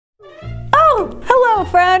Hello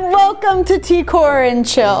friend, welcome to TKOR and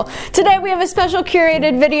Chill. Today we have a special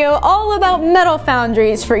curated video all about metal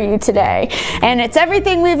foundries for you today. And it's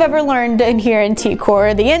everything we've ever learned in here in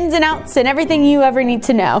TKOR, the ins and outs and everything you ever need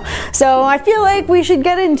to know. So I feel like we should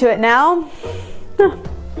get into it now.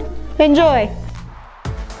 Enjoy.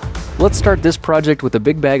 Let's start this project with a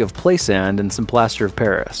big bag of play sand and some plaster of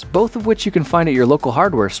Paris, both of which you can find at your local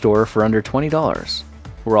hardware store for under $20.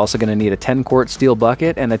 We're also going to need a 10-quart steel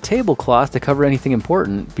bucket and a tablecloth to cover anything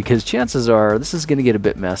important, because chances are this is going to get a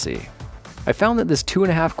bit messy. I found that this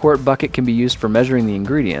 2.5-quart bucket can be used for measuring the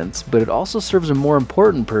ingredients, but it also serves a more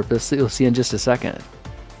important purpose that you'll see in just a second.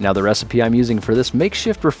 Now the recipe I'm using for this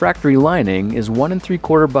makeshift refractory lining is 1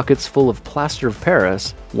 3/4 buckets full of plaster of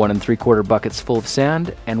Paris, 1 3/4 buckets full of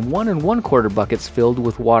sand, and 1 1/4 buckets filled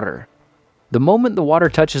with water. The moment the water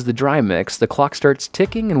touches the dry mix, the clock starts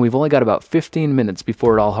ticking and we've only got about 15 minutes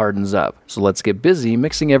before it all hardens up, so let's get busy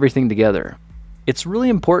mixing everything together. It's really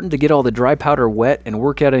important to get all the dry powder wet and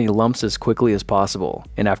work out any lumps as quickly as possible,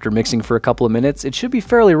 and after mixing for a couple of minutes it should be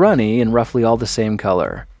fairly runny and roughly all the same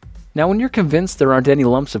color. Now when you're convinced there aren't any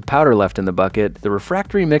lumps of powder left in the bucket, the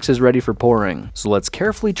refractory mix is ready for pouring, so let's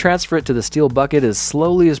carefully transfer it to the steel bucket as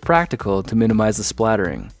slowly as practical to minimize the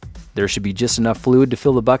splattering. There should be just enough fluid to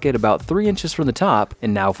fill the bucket about 3 inches from the top,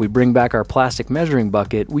 and now if we bring back our plastic measuring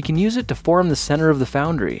bucket, we can use it to form the center of the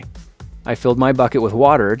foundry. I filled my bucket with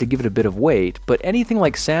water to give it a bit of weight, but anything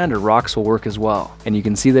like sand or rocks will work as well. And you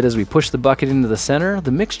can see that as we push the bucket into the center, the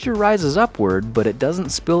mixture rises upward, but it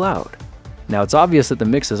doesn't spill out. Now it's obvious that the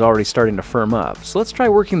mix is already starting to firm up, so let's try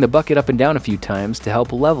working the bucket up and down a few times to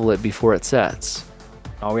help level it before it sets.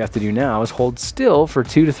 All we have to do now is hold still for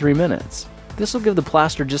 2 to 3 minutes. This will give the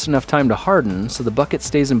plaster just enough time to harden so the bucket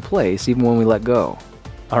stays in place even when we let go.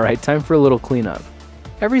 Alright, time for a little cleanup.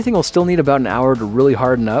 Everything will still need about an hour to really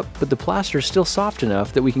harden up, but the plaster is still soft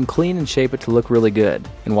enough that we can clean and shape it to look really good.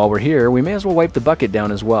 And while we're here, we may as well wipe the bucket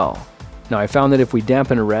down as well. Now I found that if we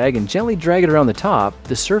dampen a rag and gently drag it around the top,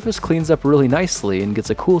 the surface cleans up really nicely and gets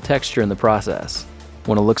a cool texture in the process.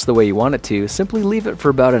 When it looks the way you want it to, simply leave it for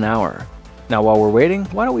about an hour. Now while we're waiting,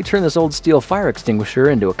 why don't we turn this old steel fire extinguisher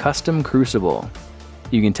into a custom crucible.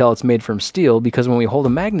 You can tell it's made from steel because when we hold a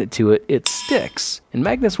magnet to it, it sticks, and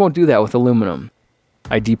magnets won't do that with aluminum.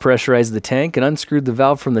 I depressurized the tank and unscrewed the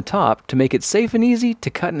valve from the top to make it safe and easy to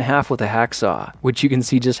cut in half with a hacksaw, which you can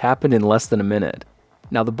see just happened in less than a minute.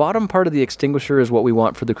 Now the bottom part of the extinguisher is what we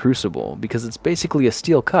want for the crucible, because it's basically a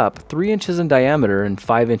steel cup 3 inches in diameter and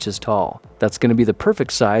 5 inches tall. That's going to be the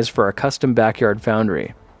perfect size for our custom backyard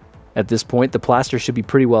foundry. At this point the plaster should be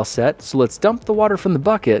pretty well set, so let's dump the water from the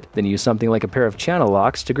bucket, then use something like a pair of channel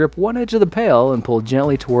locks to grip one edge of the pail and pull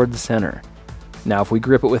gently toward the center. Now if we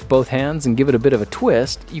grip it with both hands and give it a bit of a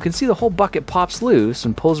twist, you can see the whole bucket pops loose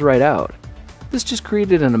and pulls right out. This just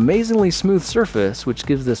created an amazingly smooth surface, which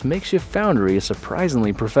gives this makeshift foundry a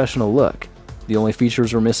surprisingly professional look. The only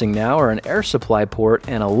features we're missing now are an air supply port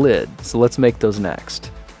and a lid, so let's make those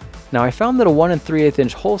next. Now I found that a 1 3/8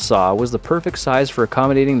 inch hole saw was the perfect size for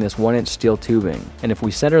accommodating this 1-inch steel tubing, and if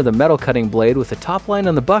we center the metal cutting blade with the top line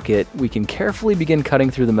on the bucket, we can carefully begin cutting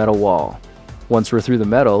through the metal wall. Once we're through the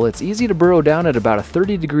metal, it's easy to burrow down at about a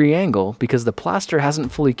 30-degree angle because the plaster hasn't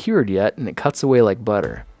fully cured yet and it cuts away like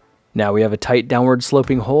butter. Now we have a tight downward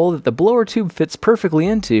sloping hole that the blower tube fits perfectly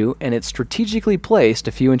into, and it's strategically placed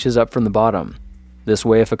a few inches up from the bottom. This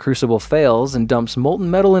way if a crucible fails and dumps molten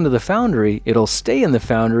metal into the foundry, it'll stay in the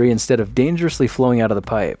foundry instead of dangerously flowing out of the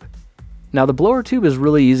pipe. Now the blower tube is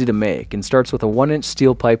really easy to make and starts with a 1-inch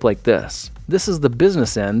steel pipe like this. This is the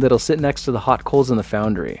business end that'll sit next to the hot coals in the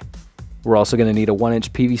foundry. We're also going to need a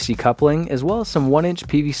 1-inch PVC coupling as well as some 1-inch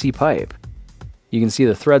PVC pipe. You can see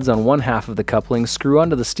the threads on one half of the coupling screw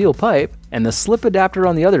onto the steel pipe, and the slip adapter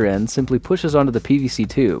on the other end simply pushes onto the PVC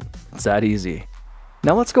tube. It's that easy.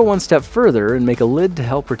 Now let's go one step further and make a lid to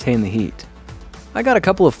help retain the heat. I got a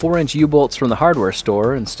couple of 4-inch U-bolts from the hardware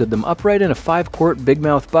store and stood them upright in a 5-quart big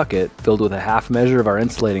mouth bucket filled with a half measure of our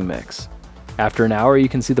insulating mix. After an hour you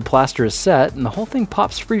can see the plaster is set and the whole thing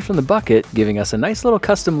pops free from the bucket, giving us a nice little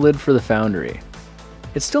custom lid for the foundry.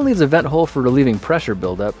 It still needs a vent hole for relieving pressure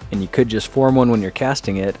buildup, and you could just form one when you're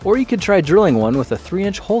casting it, or you could try drilling one with a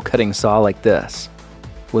 3-inch hole cutting saw like this.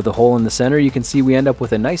 With a hole in the center, you can see we end up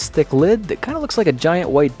with a nice thick lid that kind of looks like a giant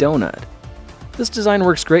white donut. This design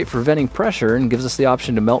works great for venting pressure and gives us the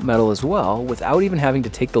option to melt metal as well, without even having to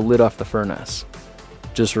take the lid off the furnace.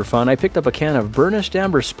 Just for fun, I picked up a can of burnished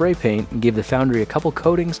amber spray paint and gave the foundry a couple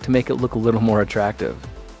coatings to make it look a little more attractive.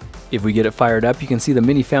 If we get it fired up, you can see the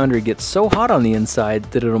mini foundry gets so hot on the inside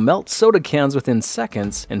that it'll melt soda cans within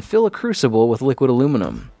seconds and fill a crucible with liquid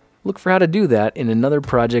aluminum. Look for how to do that in another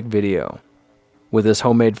project video. With this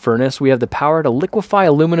homemade furnace, we have the power to liquefy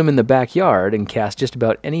aluminum in the backyard and cast just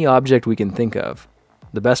about any object we can think of.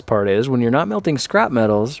 The best part is, when you're not melting scrap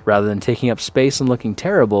metals, rather than taking up space and looking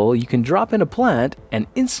terrible, you can drop in a plant and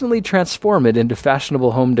instantly transform it into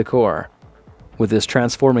fashionable home decor. With this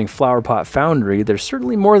transforming flower pot foundry, there's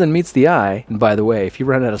certainly more than meets the eye, and by the way, if you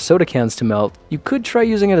run out of soda cans to melt, you could try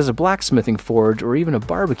using it as a blacksmithing forge or even a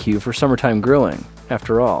barbecue for summertime grilling.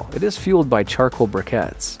 After all, it is fueled by charcoal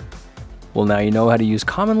briquettes. Well, now you know how to use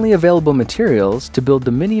commonly available materials to build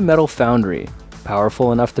the mini metal foundry.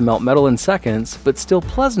 Powerful enough to melt metal in seconds, but still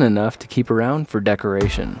pleasant enough to keep around for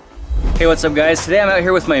decoration. Hey, what's up guys? Today I'm out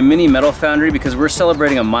here with my mini metal foundry because we're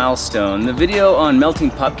celebrating a milestone. The video on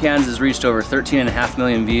melting pop cans has reached over 13.5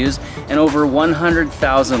 million views and over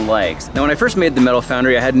 100,000 likes. Now when I first made the metal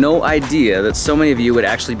foundry, I had no idea that so many of you would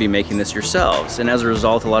actually be making this yourselves. And as a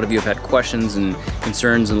result, a lot of you have had questions and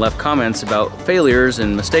concerns and left comments about failures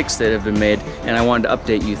and mistakes that have been made. And I wanted to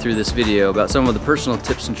update you through this video about some of the personal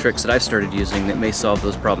tips and tricks that I've started using that may solve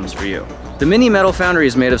those problems for you. The mini metal foundry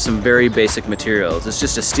is made of some very basic materials. It's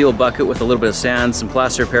just a steel bucket with a little bit of sand, some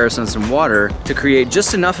plaster of Paris, and some water to create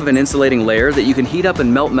just enough of an insulating layer that you can heat up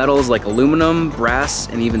and melt metals like aluminum, brass,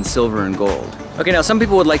 and even silver and gold. Okay, now some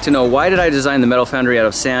people would like to know, why did I design the metal foundry out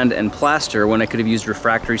of sand and plaster when I could have used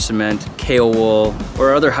refractory cement, KO wool,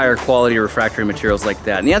 or other higher quality refractory materials like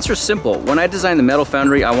that? And the answer is simple. When I designed the metal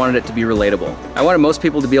foundry, I wanted it to be relatable. I wanted most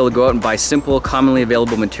people to be able to go out and buy simple, commonly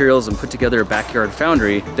available materials and put together a backyard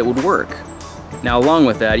foundry that would work. Now along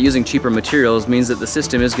with that, using cheaper materials means that the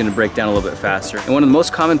system is going to break down a little bit faster. And one of the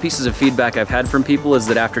most common pieces of feedback I've had from people is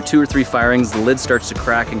that after 2 or 3 firings, the lid starts to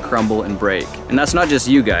crack and crumble and break. And that's not just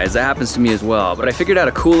you guys, that happens to me as well. But I figured out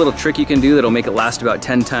a cool little trick you can do that'll make it last about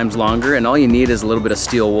 10 times longer, and all you need is a little bit of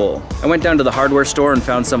steel wool. I went down to the hardware store and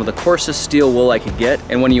found some of the coarsest steel wool I could get,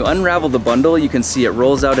 and when you unravel the bundle, you can see it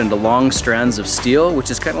rolls out into long strands of steel, which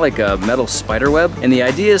is kind of like a metal spider web. And the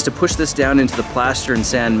idea is to push this down into the plaster and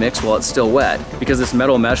sand mix while it's still wet, because this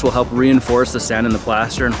metal mesh will help reinforce the sand and the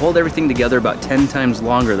plaster and hold everything together about 10 times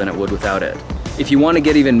longer than it would without it. If you want to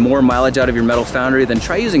get even more mileage out of your metal foundry, then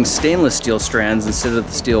try using stainless steel strands instead of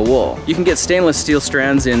the steel wool. You can get stainless steel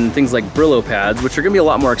strands in things like Brillo pads, which are going to be a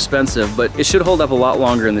lot more expensive, but it should hold up a lot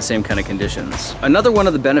longer in the same kind of conditions. Another one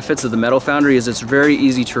of the benefits of the metal foundry is it's very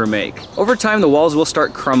easy to remake. Over time the walls will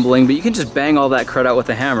start crumbling, but you can just bang all that crud out with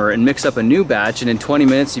a hammer and mix up a new batch, and in 20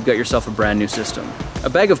 minutes you've got yourself a brand new system. A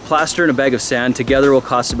bag of plaster and a bag of sand together will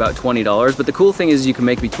cost about $20, but the cool thing is you can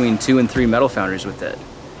make between 2 and 3 metal foundries with it.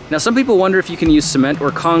 Now some people wonder if you can use cement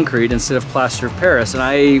or concrete instead of plaster of Paris, and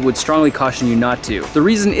I would strongly caution you not to. The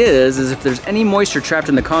reason is if there's any moisture trapped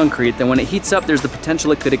in the concrete, then when it heats up there's the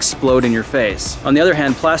potential it could explode in your face. On the other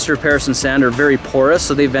hand, plaster of Paris and sand are very porous,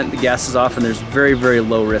 so they vent the gases off, and there's very, very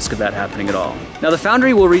low risk of that happening at all. Now the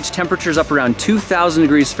foundry will reach temperatures up around 2,000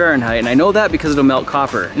 degrees Fahrenheit, and I know that because it'll melt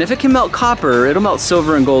copper. And if it can melt copper, it'll melt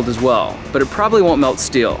silver and gold as well, but it probably won't melt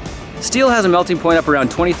steel. Steel has a melting point up around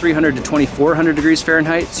 2,300 to 2,400 degrees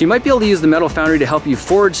Fahrenheit, so you might be able to use the metal foundry to help you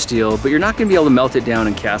forge steel, but you're not going to be able to melt it down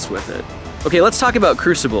and cast with it. Okay, let's talk about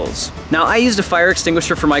crucibles. Now, I used a fire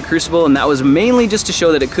extinguisher for my crucible, and that was mainly just to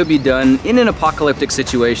show that it could be done in an apocalyptic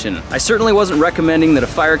situation. I certainly wasn't recommending that a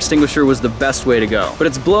fire extinguisher was the best way to go, but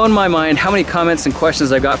it's blown my mind how many comments and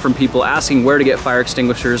questions I got from people asking where to get fire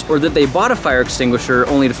extinguishers, or that they bought a fire extinguisher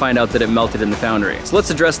only to find out that it melted in the foundry. So let's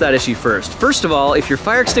address that issue first. First of all, if your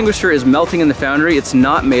fire extinguisher is melting in the foundry, it's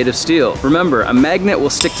not made of steel. Remember, a magnet will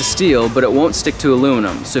stick to steel, but it won't stick to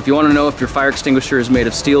aluminum. So if you want to know if your fire extinguisher is made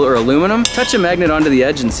of steel or aluminum, touch a magnet onto the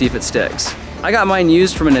edge and see if it sticks. I got mine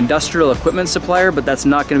used from an industrial equipment supplier, but that's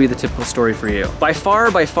not going to be the typical story for you. By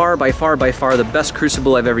far, the best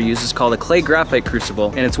crucible I've ever used is called a clay graphite crucible,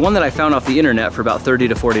 and it's one that I found off the internet for about $30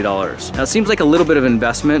 to $40. Now it seems like a little bit of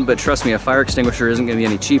investment, but trust me, a fire extinguisher isn't going to be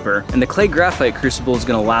any cheaper, and the clay graphite crucible is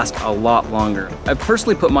going to last a lot longer. I've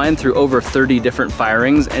personally put mine through over 30 different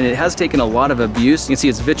firings, and it has taken a lot of abuse. You can see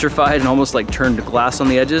it's vitrified and almost like turned to glass on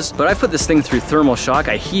the edges, but I put this thing through thermal shock.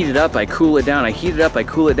 I heat it up, I cool it down, I heat it up, I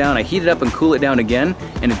cool it down, I heat it up and cool it down again,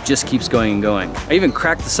 and it just keeps going and going. I even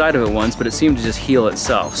cracked the side of it once, but it seemed to just heal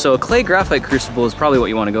itself. So a clay graphite crucible is probably what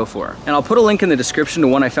you want to go for. And I'll put a link in the description to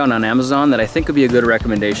one I found on Amazon that I think would be a good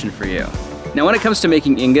recommendation for you. Now when it comes to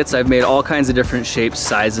making ingots, I've made all kinds of different shapes,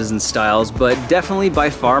 sizes, and styles, but definitely by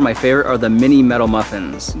far my favorite are the mini metal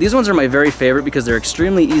muffins. These ones are my very favorite because they're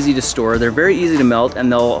extremely easy to store, they're very easy to melt,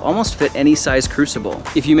 and they'll almost fit any size crucible.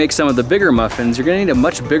 If you make some of the bigger muffins, you're going to need a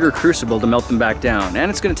much bigger crucible to melt them back down,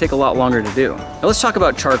 and it's going to take a lot longer to do. Now let's talk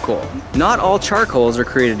about charcoal. Not all charcoals are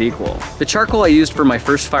created equal. The charcoal I used for my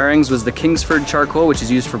first firings was the Kingsford charcoal, which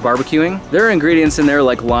is used for barbecuing. There are ingredients in there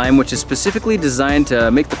like lime, which is specifically designed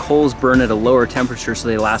to make the coals burn at a lower temperature so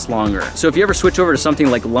they last longer. So if you ever switch over to something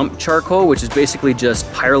like lump charcoal, which is basically just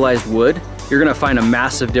pyrolyzed wood, you're gonna find a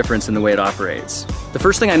massive difference in the way it operates. The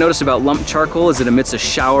first thing I noticed about lump charcoal is it emits a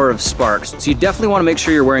shower of sparks, so you definitely want to make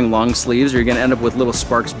sure you're wearing long sleeves or you're going to end up with little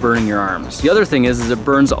sparks burning your arms. The other thing is it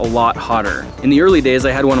burns a lot hotter. In the early days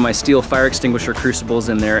I had one of my steel fire extinguisher crucibles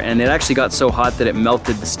in there, and it actually got so hot that it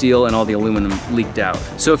melted the steel and all the aluminum leaked out.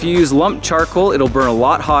 So if you use lump charcoal, it'll burn a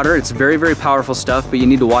lot hotter. It's very, very powerful stuff, but you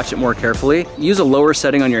need to watch it more carefully. Use a lower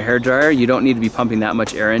setting on your hairdryer. You don't need to be pumping that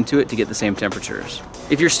much air into it to get the same temperatures.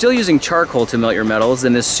 If you're still using charcoal to melt your metals,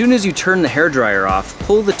 then as soon as you turn the hairdryer off,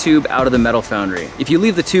 pull the tube out of the metal foundry. If you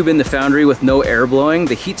leave the tube in the foundry with no air blowing,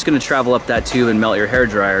 the heat's going to travel up that tube and melt your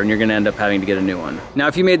hairdryer, and you're going to end up having to get a new one. Now,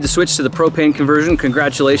 if you made the switch to the propane conversion,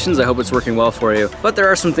 congratulations, I hope it's working well for you. But there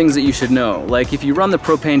are some things that you should know. Like if you run the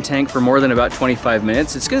propane tank for more than about 25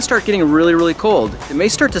 minutes, it's going to start getting really, really cold. It may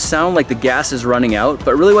start to sound like the gas is running out,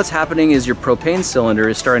 but really what's happening is your propane cylinder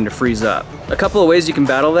is starting to freeze up. A couple of ways you can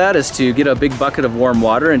battle that is to get a big bucket of warm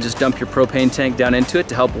water and just dump your propane tank down into it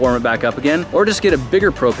to help warm it back up again, or just get a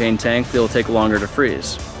bigger propane tank that'll take longer to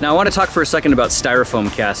freeze. Now I want to talk for a second about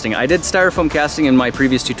styrofoam casting. I did styrofoam casting in my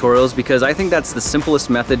previous tutorials because I think that's the simplest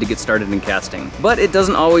method to get started in casting. But it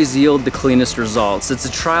doesn't always yield the cleanest results. It's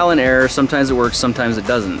a trial and error, sometimes it works, sometimes it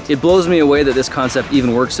doesn't. It blows me away that this concept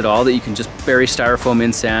even works at all, that you can just bury styrofoam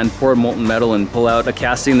in sand, pour molten metal, and pull out a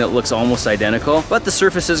casting that looks almost identical. But the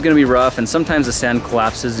surface is going to be rough, and sometimes the sand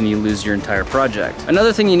collapses and you lose your entire project.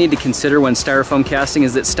 Another thing you need to consider when styrofoam casting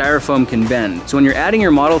is that styrofoam can bend. So when you're adding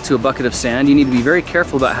your model to a bucket of sand, you need to be very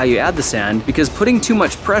careful about how you add the sand, because putting too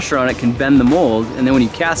much pressure on it can bend the mold, and then when you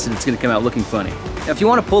cast it, it's going to come out looking funny. Now, if you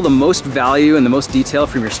want to pull the most value and the most detail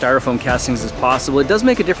from your styrofoam castings as possible, it does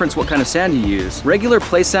make a difference what kind of sand you use. Regular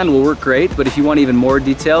play sand will work great, but if you want even more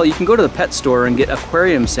detail, you can go to the pet store and get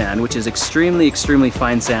aquarium sand, which is extremely, extremely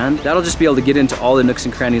fine sand. That'll just be able to get into all the nooks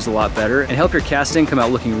and crannies a lot better and help your casting come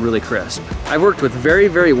out looking really crisp. I've worked with very,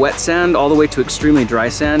 very wet sand all the way to extremely dry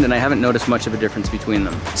sand, and I haven't noticed much of a difference between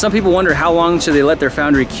them. Some people wonder how long should they let their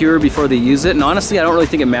foundry cure before they use it, and honestly, I don't really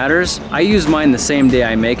think it matters. I use mine the same day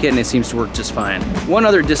I make it, and it seems to work just fine. One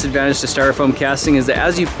other disadvantage to styrofoam casting is that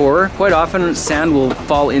as you pour, quite often sand will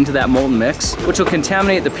fall into that molten mix, which will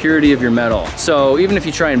contaminate the purity of your metal. So even if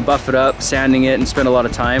you try and buff it up, sanding it, and spend a lot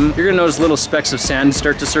of time, you're gonna notice little specks of sand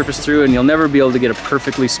start to surface through, and you'll never be able to get a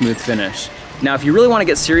perfectly smooth finish. Now, if you really want to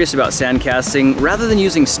get serious about sand casting, rather than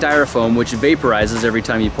using styrofoam, which vaporizes every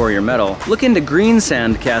time you pour your metal, look into green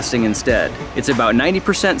sand casting instead. It's about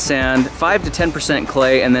 90% sand, 5 to 10%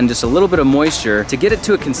 clay, and then just a little bit of moisture to get it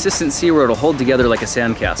to a consistency where it'll hold together like a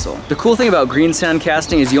sand castle. The cool thing about green sand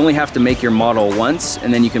casting is you only have to make your model once,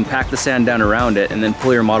 and then you can pack the sand down around it and then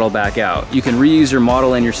pull your model back out. You can reuse your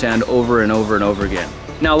model and your sand over and over and over again.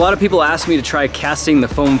 Now, a lot of people ask me to try casting the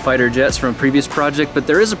foam fighter jets from a previous project, but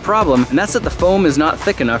there is a problem, and that's that the foam is not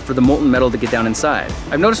thick enough for the molten metal to get down inside.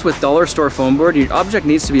 I've noticed with dollar store foam board, your object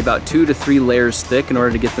needs to be about 2 to 3 layers thick in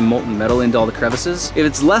order to get the molten metal into all the crevices. If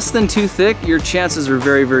it's less than 2 thick, your chances are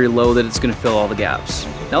very, very low that it's going to fill all the gaps.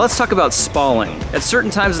 Now let's talk about spalling. At certain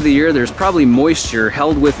times of the year, there's probably moisture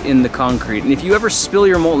held within the concrete, and if you ever spill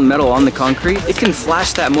your molten metal on the concrete, it can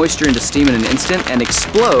flash that moisture into steam in an instant and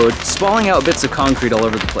explode, spalling out bits of concrete all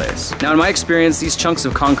over the place. Now in my experience, these chunks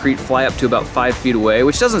of concrete fly up to about 5 feet away,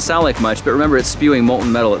 which doesn't sound like much, but remember it's spewing molten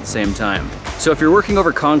metal at the same time. So if you're working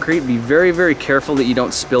over concrete, be very, very careful that you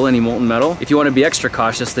don't spill any molten metal. If you want to be extra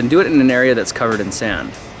cautious, then do it in an area that's covered in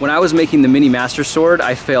sand. When I was making the mini master sword,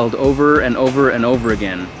 I failed over and over and over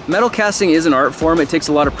again. Metal casting is an art form. It takes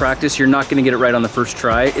a lot of practice. You're not going to get it right on the first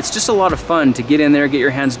try. It's just a lot of fun to get in there, get your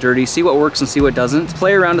hands dirty, see what works and see what doesn't,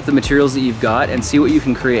 play around with the materials that you've got, and see what you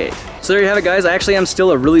can create. So there you have it, guys. I actually am still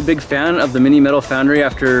a really big fan of the Mini Metal Foundry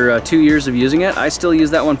after 2 years of using it. I still use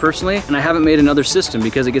that one personally, and I haven't made another system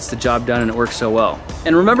because it gets the job done and it works so well.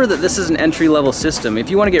 And remember that this is an entry-level system. If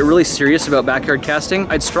you want to get really serious about backyard casting,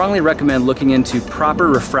 I'd strongly recommend looking into proper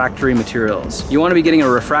refractory materials. You want to be getting a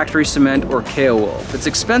refractory cement or KO wool. It's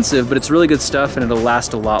expensive, but it's really good stuff and it'll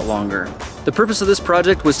last a lot longer. The purpose of this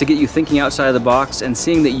project was to get you thinking outside of the box and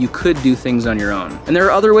seeing that you could do things on your own. And there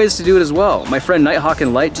are other ways to do it as well. My friend Nighthawk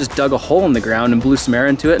and Light just dug a hole in the ground and blew some air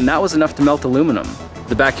into it, and that was enough to melt aluminum.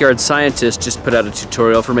 The Backyard Scientist just put out a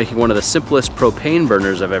tutorial for making one of the simplest propane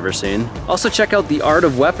burners I've ever seen. Also check out The Art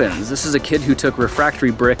of Weapons. This is a kid who took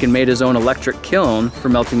refractory brick and made his own electric kiln for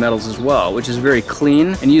melting metals as well, which is very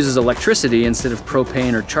clean and uses electricity instead of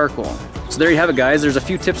propane or charcoal. So there you have it, guys. There's a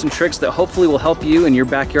few tips and tricks that hopefully will help you in your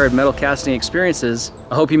backyard metal casting experiences.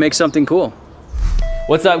 I hope you make something cool.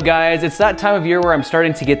 What's up guys? It's that time of year where I'm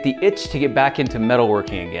starting to get the itch to get back into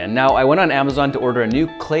metalworking again. Now I went on Amazon to order a new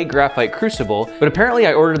clay graphite crucible, but apparently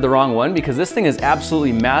I ordered the wrong one because this thing is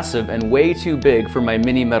absolutely massive and way too big for my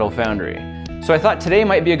mini metal foundry. So I thought today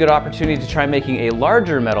might be a good opportunity to try making a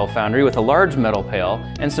larger metal foundry with a large metal pail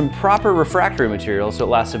and some proper refractory material so it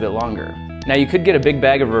lasts a bit longer. Now you could get a big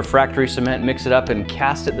bag of refractory cement, mix it up and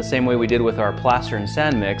cast it the same way we did with our plaster and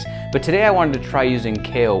sand mix, but today I wanted to try using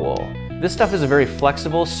KO wool. This stuff is a very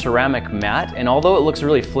flexible ceramic mat, and although it looks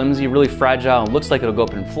really flimsy, really fragile, and looks like it'll go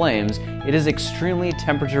up in flames, it is extremely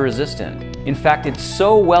temperature resistant. In fact, it's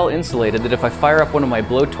so well insulated that if I fire up one of my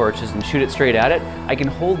blow torches and shoot it straight at it, I can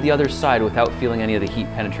hold the other side without feeling any of the heat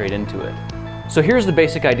penetrate into it. So here's the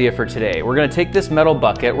basic idea for today. We're going to take this metal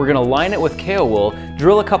bucket, we're going to line it with KO wool,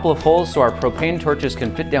 drill a couple of holes so our propane torches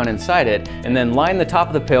can fit down inside it, and then line the top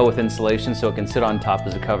of the pail with insulation so it can sit on top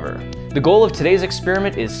as a cover. The goal of today's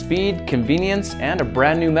experiment is speed, convenience, and a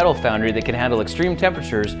brand new metal foundry that can handle extreme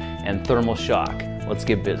temperatures and thermal shock. Let's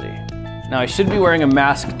get busy. Now I should be wearing a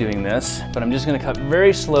mask doing this, but I'm just going to cut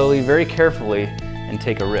very slowly, very carefully, and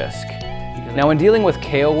take a risk. Now when dealing with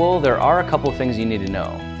KO wool, there are a couple of things you need to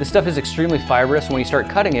know. This stuff is extremely fibrous, and when you start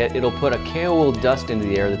cutting it, it'll put a KO wool dust into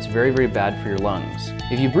the air that's very, very bad for your lungs.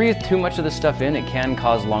 If you breathe too much of this stuff in, it can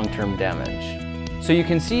cause long-term damage. So you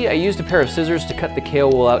can see I used a pair of scissors to cut the KO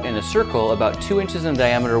wool out in a circle about 2 inches in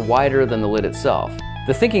diameter, wider than the lid itself.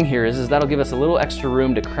 The thinking here is that'll give us a little extra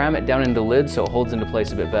room to cram it down into the lid so it holds into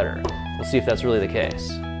place a bit better. We'll see if that's really the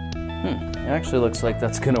case. It actually looks like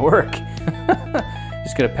that's gonna work.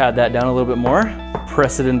 Just gonna pad that down a little bit more,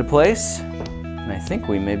 press it into place, and I think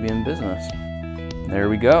we may be in business. There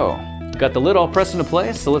we go. Got the lid all pressed into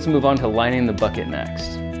place, so let's move on to lining the bucket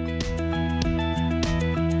next.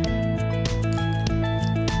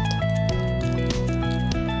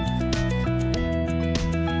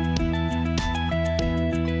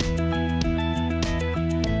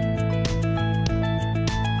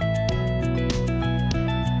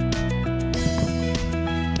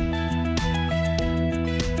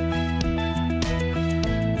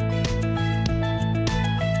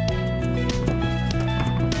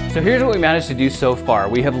 So here's what we managed to do so far.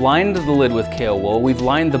 We have lined the lid with KO wool, we've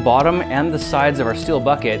lined the bottom and the sides of our steel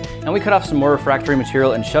bucket, and we cut off some more refractory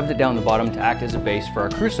material and shoved it down the bottom to act as a base for our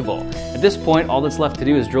crucible. At this point, all that's left to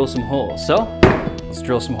do is drill some holes. So, let's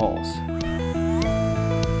drill some holes.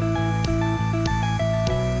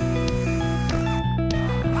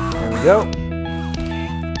 There we go.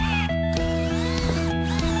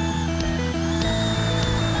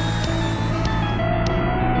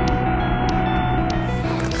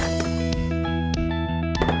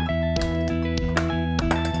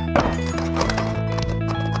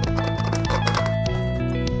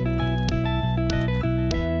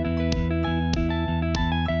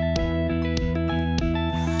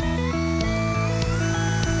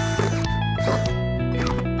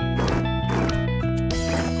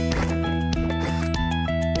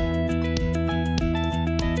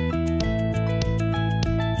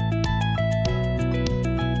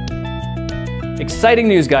 Exciting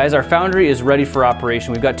news guys, our foundry is ready for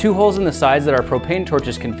operation. We've got 2 holes in the sides that our propane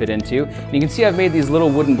torches can fit into. And you can see I've made these little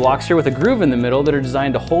wooden blocks here with a groove in the middle that are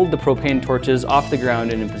designed to hold the propane torches off the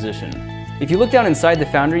ground and in position. If you look down inside the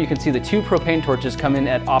foundry, you can see the 2 propane torches come in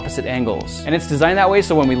at opposite angles. And it's designed that way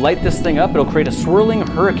so when we light this thing up, it'll create a swirling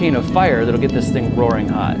hurricane of fire that'll get this thing roaring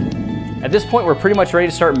hot. At this point, we're pretty much ready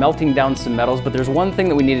to start melting down some metals, but there's one thing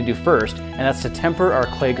that we need to do first, and that's to temper our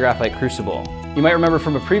clay graphite crucible. You might remember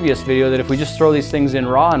from a previous video that if we just throw these things in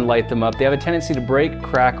raw and light them up, they have a tendency to break,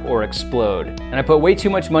 crack, or explode. And I put way too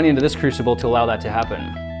much money into this crucible to allow that to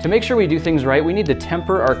happen. To make sure we do things right, we need to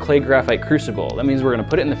temper our clay graphite crucible. That means we're going to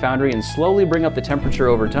put it in the foundry and slowly bring up the temperature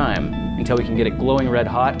over time until we can get it glowing red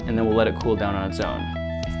hot, and then we'll let it cool down on its own.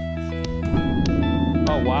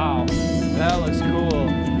 Oh wow, that looks cool.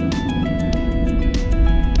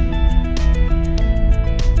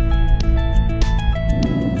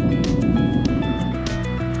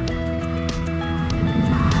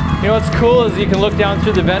 You know what's cool is you can look down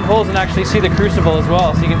through the vent holes and actually see the crucible as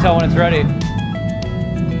well, so you can tell when it's ready.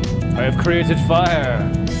 I have created fire.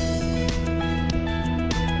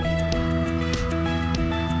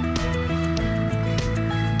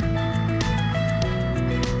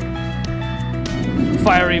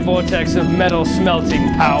 Fiery vortex of metal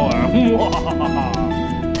smelting power.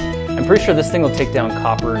 I'm pretty sure this thing will take down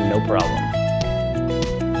copper no problem.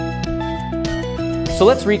 So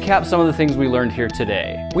let's recap some of the things we learned here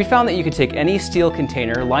today. We found that you could take any steel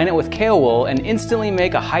container, line it with KO wool, and instantly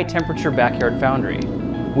make a high temperature backyard foundry.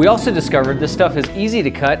 We also discovered this stuff is easy to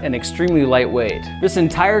cut and extremely lightweight. This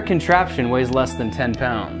entire contraption weighs less than 10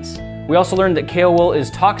 pounds. We also learned that KO wool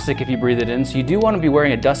is toxic if you breathe it in, so you do want to be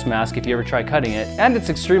wearing a dust mask if you ever try cutting it, and it's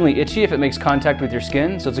extremely itchy if it makes contact with your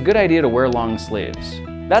skin, so it's a good idea to wear long sleeves.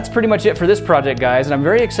 That's pretty much it for this project, guys, and I'm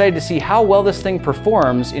very excited to see how well this thing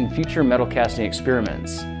performs in future metal casting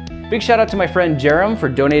experiments. Big shout out to my friend Jerem for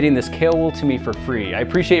donating this KO wool to me for free. I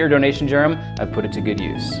appreciate your donation, Jerem. I've put it to good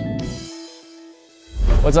use.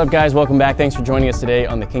 What's up, guys? Welcome back. Thanks for joining us today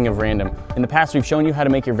on The King of Random. In the past, we've shown you how to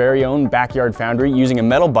make your very own backyard foundry using a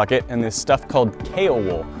metal bucket and this stuff called KO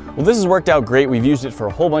wool. Well, this has worked out great. We've used it for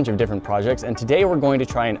a whole bunch of different projects, and today we're going to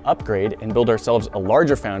try and upgrade and build ourselves a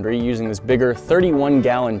larger foundry using this bigger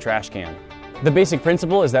 31-gallon trash can. The basic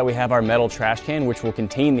principle is that we have our metal trash can, which will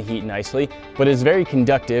contain the heat nicely, but is very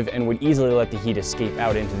conductive and would easily let the heat escape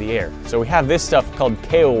out into the air. So we have this stuff called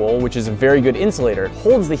KO wool, which is a very good insulator. It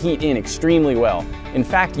holds the heat in extremely well. In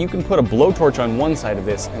fact, you can put a blowtorch on one side of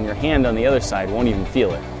this and your hand on the other side won't even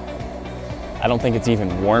feel it. I don't think it's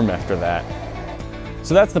even warm after that.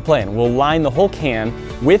 So that's the plan. We'll line the whole can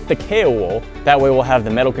with the KO wool. That way we'll have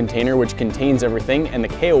the metal container which contains everything, and the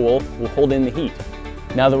KO wool will hold in the heat.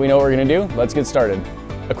 Now that we know what we're gonna do, let's get started.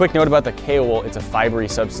 A quick note about the KO wool: it's a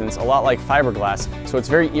fibery substance, a lot like fiberglass, so it's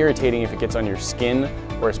very irritating if it gets on your skin,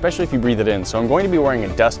 or especially if you breathe it in. So I'm going to be wearing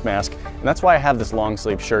a dust mask, and that's why I have this long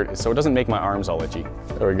sleeve shirt, so it doesn't make my arms all itchy.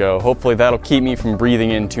 There we go. Hopefully that'll keep me from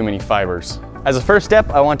breathing in too many fibers. As a first step,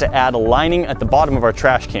 I want to add a lining at the bottom of our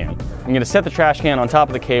trash can. I'm gonna set the trash can on top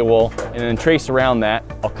of the KO wool and then trace around that.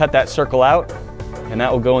 I'll cut that circle out, and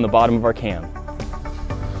that will go in the bottom of our can.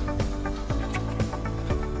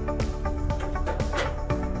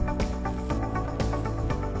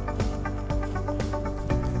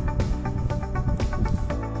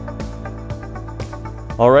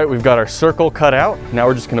 All right, we've got our circle cut out. Now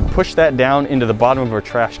we're just gonna push that down into the bottom of our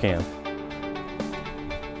trash can.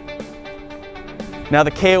 Now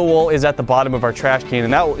the KO wool is at the bottom of our trash can,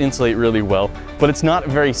 and that will insulate really well, but it's not a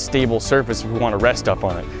very stable surface if we want to rest up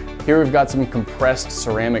on it. Here we've got some compressed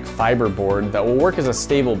ceramic fiber board that will work as a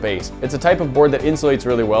stable base. It's a type of board that insulates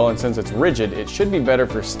really well, and since it's rigid, it should be better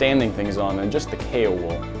for standing things on than just the KO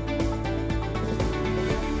wool.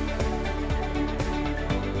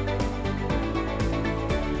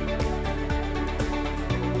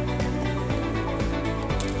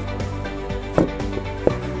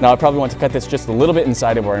 Now I probably want to cut this just a little bit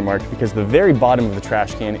inside of where I marked, because the very bottom of the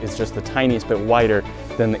trash can is just the tiniest bit wider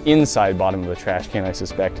than the inside bottom of the trash can, I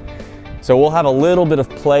suspect. So we'll have a little bit of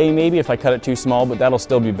play maybe if I cut it too small, but that'll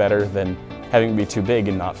still be better than having it be too big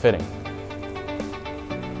and not fitting.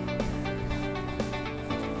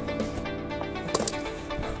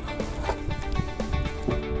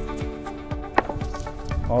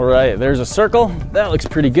 All right, there's a circle. That looks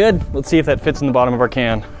pretty good. Let's see if that fits in the bottom of our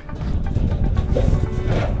can.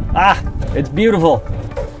 Ah, it's beautiful.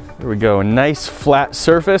 There we go, a nice flat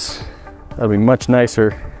surface. That'll be much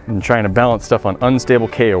nicer than trying to balance stuff on unstable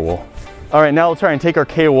KO wool. All right, now we'll try and take our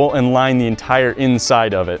KO wool and line the entire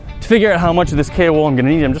inside of it. To figure out how much of this KO wool I'm gonna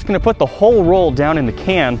need, I'm just gonna put the whole roll down in the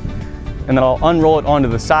can, and then I'll unroll it onto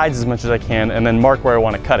the sides as much as I can, and then mark where I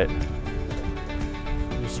wanna cut it.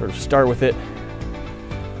 Just sort of start with it,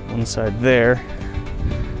 one side there,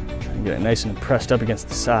 try and get it nice and pressed up against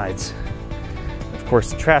the sides. Of course,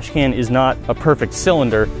 the trash can is not a perfect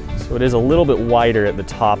cylinder, so it is a little bit wider at the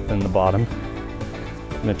top than the bottom.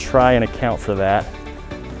 I'm gonna try and account for that.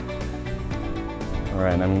 All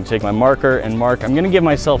right, and I'm gonna take my marker and mark. I'm gonna give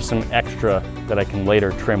myself some extra that I can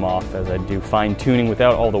later trim off as I do fine tuning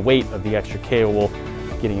without all the weight of the extra KO wool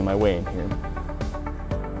getting in my way in here.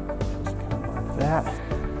 Just kind of mark that.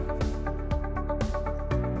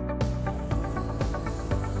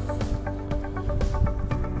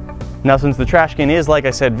 Now, since the trash can is, like I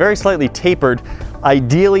said, very slightly tapered,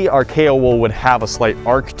 ideally our KO wool would have a slight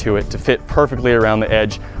arc to it to fit perfectly around the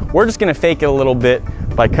edge. We're just gonna fake it a little bit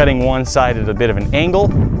by cutting one side at a bit of an angle,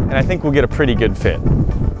 and I think we'll get a pretty good fit.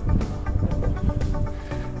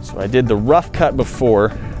 So I did the rough cut before,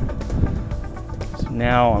 so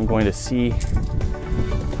now I'm going to see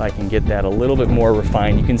if I can get that a little bit more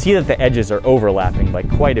refined. You can see that the edges are overlapping by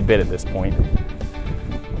quite a bit at this point.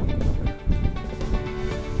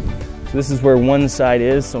 So this is where one side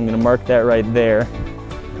is, so I'm going to mark that right there.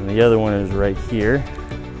 And the other one is right here.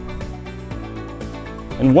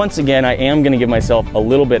 And once again, I am going to give myself a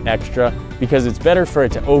little bit extra because it's better for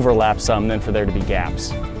it to overlap some than for there to be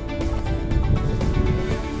gaps.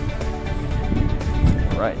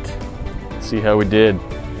 All right, let's see how we did.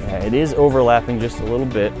 Yeah, it is overlapping just a little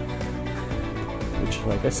bit, which,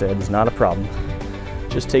 like I said, is not a problem.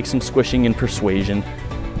 Just take some squishing and persuasion.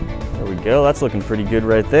 There we go, that's looking pretty good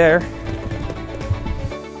right there.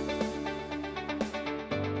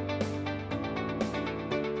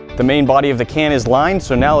 The main body of the can is lined,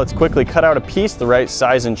 so now let's quickly cut out a piece the right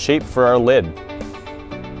size and shape for our lid.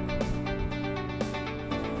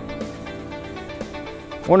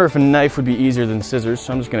 I wonder if a knife would be easier than scissors,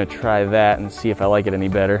 so I'm just going to try that and see if I like it any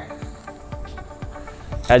better.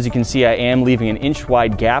 As you can see, I am leaving an inch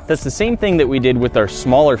wide gap. That's the same thing that we did with our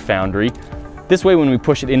smaller Foundry. This way when we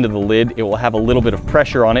push it into the lid, it will have a little bit of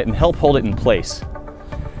pressure on it and help hold it in place.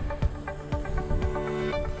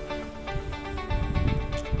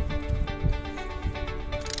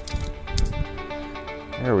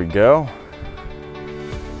 There we go.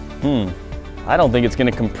 I don't think it's going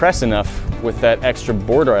to compress enough with that extra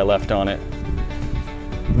border I left on it.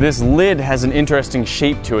 This lid has an interesting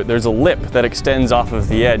shape to it. There's a lip that extends off of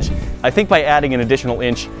the edge. I think by adding an additional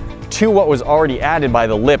inch to what was already added by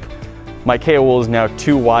the lip, my KO wool is now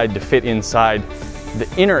too wide to fit inside the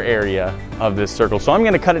inner area of this circle. So I'm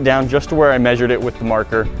going to cut it down just to where I measured it with the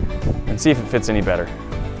marker and see if it fits any better.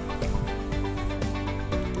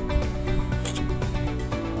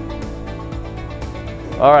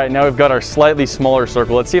 All right, now we've got our slightly smaller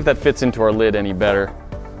circle. Let's see if that fits into our lid any better.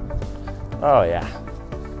 Oh yeah.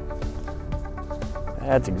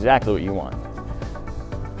 That's exactly what you want.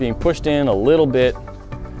 Being pushed in a little bit.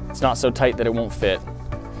 It's not so tight that it won't fit,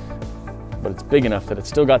 but it's big enough that it's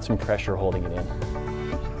still got some pressure holding it in.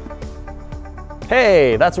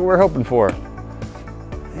 Hey, that's what we're hoping for.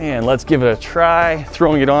 And let's give it a try,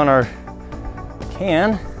 throwing it on our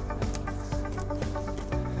can.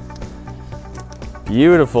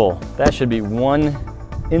 Beautiful. That should be one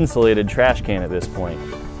insulated trash can at this point.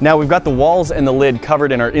 Now we've got the walls and the lid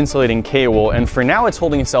covered in our insulating KO wool, and for now it's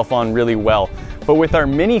holding itself on really well. But with our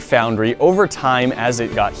mini Foundry, over time, as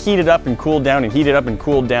it got heated up and cooled down and heated up and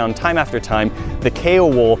cooled down time after time, the KO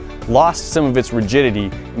wool lost some of its rigidity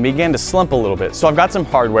and began to slump a little bit. So I've got some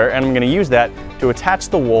hardware, and I'm going to use that to attach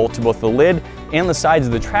the wool to both the lid and the sides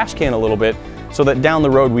of the trash can a little bit so that down the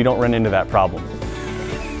road we don't run into that problem.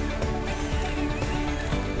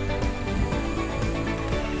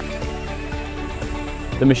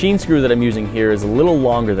 The machine screw that I'm using here is a little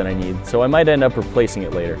longer than I need, so I might end up replacing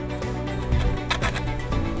it later.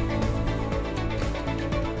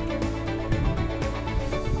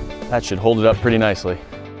 That should hold it up pretty nicely.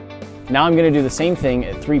 Now I'm going to do the same thing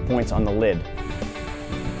at 3 points on the lid.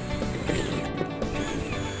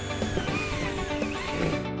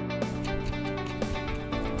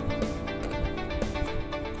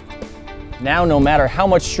 Now, no matter how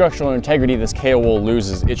much structural integrity this KO wool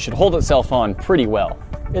loses, it should hold itself on pretty well.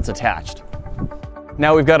 It's attached.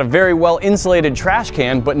 Now we've got a very well insulated trash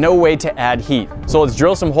can, but no way to add heat. So let's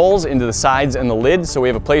drill some holes into the sides and the lid so we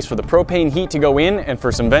have a place for the propane heat to go in and for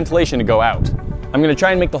some ventilation to go out. I'm going to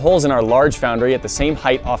try and make the holes in our large Foundry at the same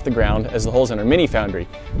height off the ground as the holes in our mini Foundry.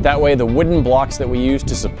 That way the wooden blocks that we use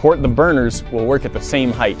to support the burners will work at the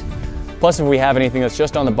same height. Plus, if we have anything that's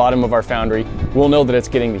just on the bottom of our Foundry, we'll know that it's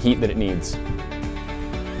getting the heat that it needs.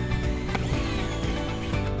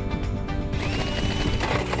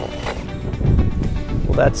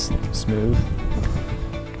 Well, that's smooth.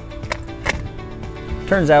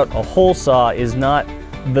 Turns out a hole saw is not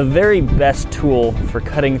the very best tool for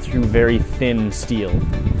cutting through very thin steel.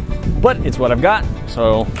 But it's what I've got,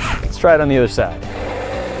 so let's try it on the other side.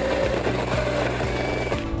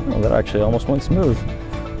 Oh, that actually almost went smooth.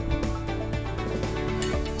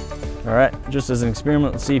 All right, just as an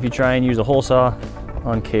experiment, let's see if you try and use a hole saw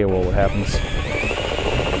on KO wool, what happens.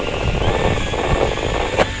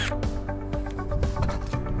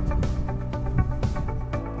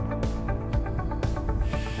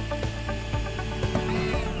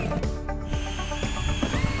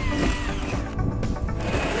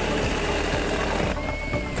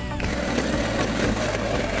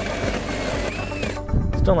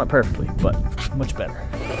 Still not perfectly, but much better.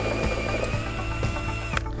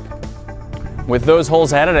 With those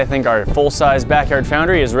holes added, I think our full-size backyard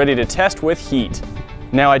Foundry is ready to test with heat.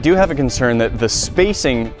 Now, I do have a concern that the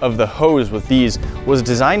spacing of the hose with these was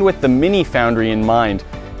designed with the mini Foundry in mind,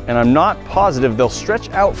 and I'm not positive they'll stretch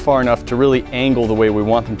out far enough to really angle the way we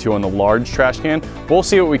want them to on the large trash can. We'll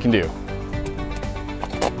see what we can do.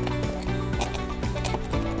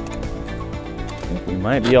 I think we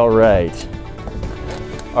might be all right.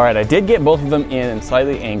 All right, I did get both of them in and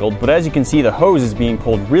slightly angled, but as you can see, the hose is being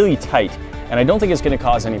pulled really tight, and I don't think it's going to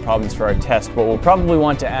cause any problems for our test, but we'll probably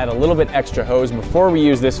want to add a little bit extra hose before we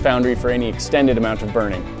use this Foundry for any extended amount of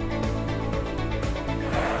burning.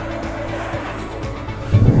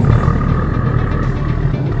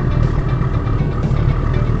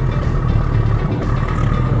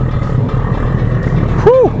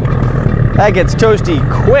 Whew! That gets toasty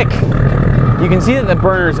quick. You can see that the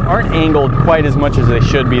burners aren't angled quite as much as they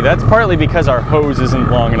should be. That's partly because our hose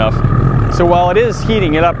isn't long enough. So while it is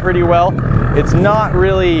heating it up pretty well, it's not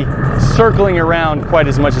really circling around quite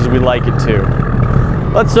as much as we'd like it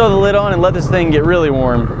to. Let's throw the lid on and let this thing get really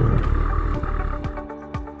warm.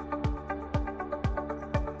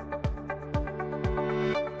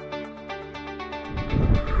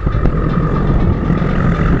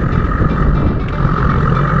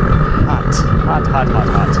 Hot, hot, hot,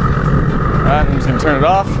 hot. All right, I'm just gonna turn it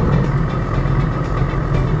off.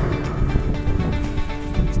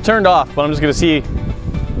 It's turned off, but I'm just gonna see.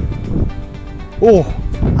 Oh,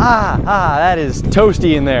 that is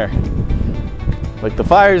toasty in there. Like the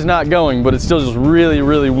fire's not going, but it's still just really,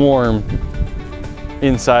 really warm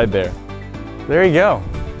inside there. There you go.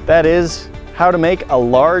 That is how to make a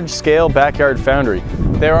large-scale backyard foundry.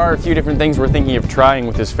 There are a few different things we're thinking of trying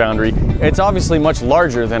with this foundry. It's obviously much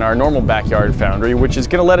larger than our normal backyard foundry, which is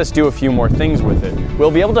gonna let us do a few more things with it.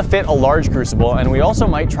 We'll be able to fit a large crucible, and we also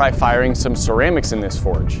might try firing some ceramics in this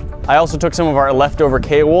forge. I also took some of our leftover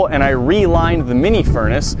K-wool and I relined the mini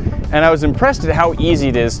furnace, and I was impressed at how easy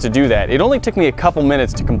it is to do that. It only took me a couple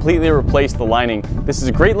minutes to completely replace the lining. This is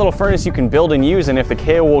a great little furnace you can build and use, and if the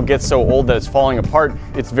K-wool gets so old that it's falling apart,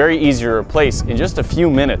 it's very easy to replace in just a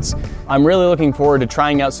few minutes. I'm really looking forward to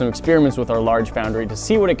trying out some experiments with our large foundry to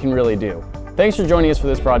see what it can really do. Thanks for joining us for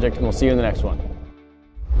this project, and we'll see you in the next one.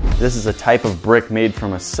 This is a type of brick made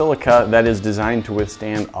from a silica that is designed to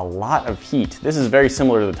withstand a lot of heat. This is very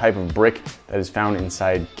similar to the type of brick that is found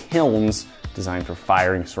inside kilns designed for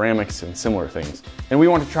firing ceramics and similar things. And we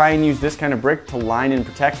want to try and use this kind of brick to line and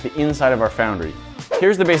protect the inside of our foundry.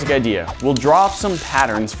 Here's the basic idea. We'll draw up some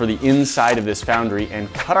patterns for the inside of this foundry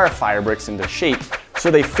and cut our fire bricks into shape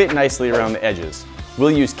so they fit nicely around the edges.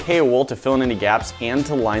 We'll use K-wool to fill in any gaps and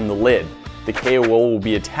to line the lid. The K-wool will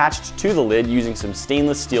be attached to the lid using some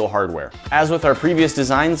stainless steel hardware. As with our previous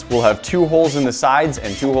designs, we'll have 2 holes in the sides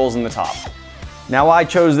and 2 holes in the top. Now I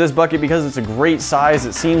chose this bucket because it's a great size.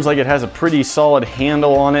 It seems like it has a pretty solid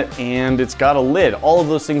handle on it and it's got a lid. All of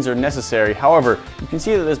those things are necessary. However, you can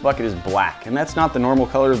see that this bucket is black, and that's not the normal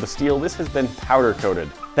color of the steel. This has been powder coated.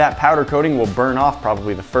 That powder coating will burn off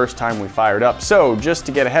probably the first time we fire it up. So just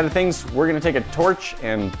to get ahead of things, we're gonna take a torch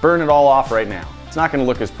and burn it all off right now. It's not gonna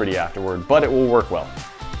look as pretty afterward, but it will work well.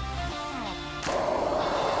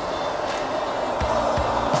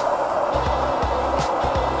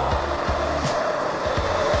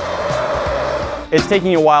 It's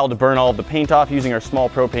taking a while to burn all of the paint off using our small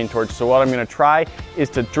propane torch, so what I'm gonna try is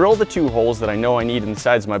to drill the 2 holes that I know I need in the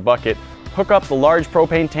sides of my bucket, hook up the large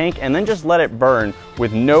propane tank, and then just let it burn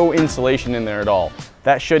with no insulation in there at all.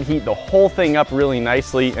 That should heat the whole thing up really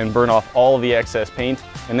nicely and burn off all of the excess paint,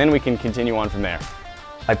 and then we can continue on from there.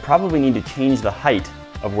 I probably need to change the height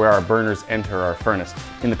of where our burners enter our furnace.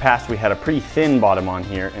 In the past we had a pretty thin bottom on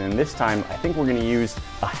here, and this time I think we're gonna use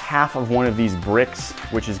a half of one of these bricks,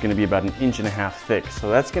 which is gonna be about 1.5 inches thick.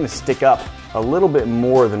 So that's gonna stick up a little bit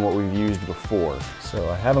more than what we've used before. So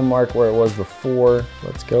I have a mark where it was before.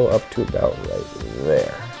 Let's go up to about right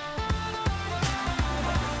there.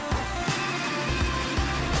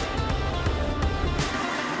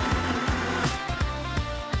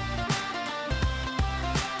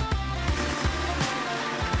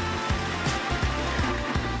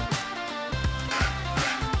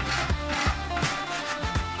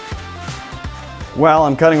 While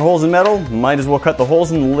I'm cutting holes in metal, might as well cut the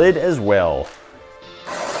holes in the lid as well.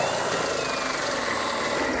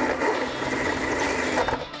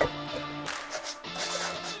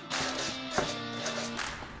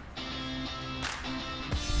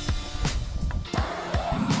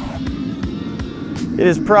 It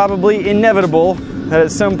is probably inevitable that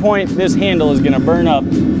at some point this handle is going to burn up,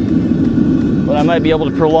 but I might be able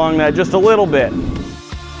to prolong that just a little bit.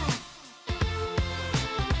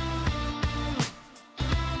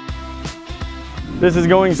 This is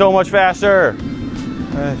going so much faster.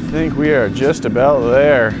 I think we are just about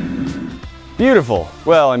there. Beautiful.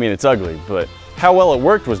 Well, I mean, it's ugly, but how well it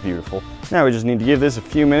worked was beautiful. Now we just need to give this a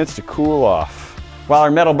few minutes to cool off. While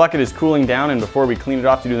our metal bucket is cooling down and before we clean it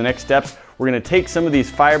off to do the next steps, we're gonna take some of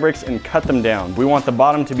these fire bricks and cut them down. We want the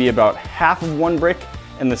bottom to be about half of one brick,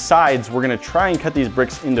 and the sides, we're gonna try and cut these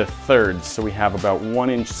bricks into thirds so we have about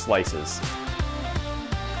 1-inch slices.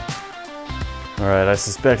 All right, I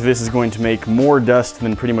suspect this is going to make more dust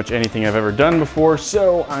than pretty much anything I've ever done before,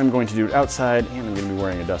 so I'm going to do it outside and I'm gonna be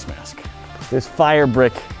wearing a dust mask. This fire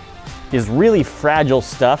brick is really fragile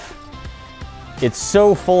stuff. It's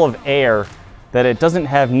so full of air that it doesn't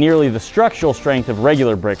have nearly the structural strength of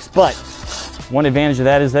regular bricks, but one advantage of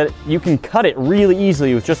that is that you can cut it really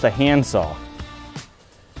easily with just a handsaw.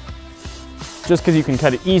 Just because you can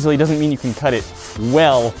cut it easily doesn't mean you can cut it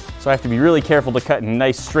well. So I have to be really careful to cut in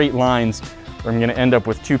nice straight lines, or I'm going to end up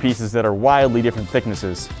with two pieces that are wildly different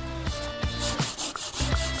thicknesses.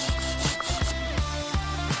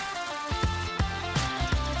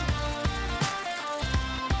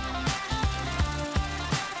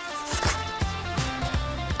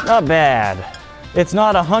 Not bad. It's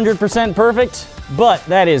not 100% perfect, but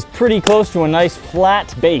that is pretty close to a nice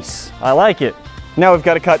flat base. I like it. Now we've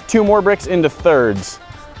got to cut 2 more bricks into thirds.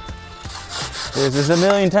 This is a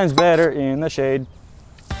million times better in the shade.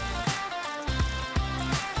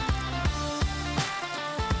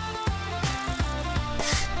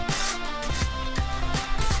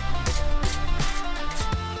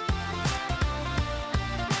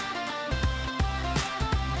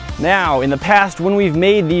 Now, in the past, when we've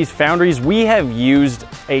made these foundries, we have used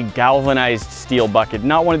a galvanized steel bucket,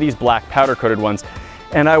 not one of these black powder-coated ones.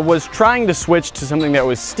 And I was trying to switch to something that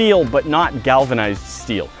was steel, but not galvanized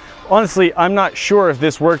steel. Honestly, I'm not sure if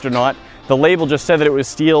this worked or not. The label just said that it was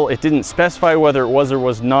steel. It didn't specify whether it was or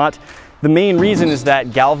was not. The main reason is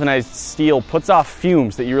that galvanized steel puts off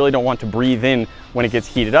fumes that you really don't want to breathe in when it gets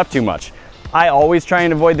heated up too much. I always try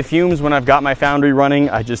and avoid the fumes when I've got my foundry running.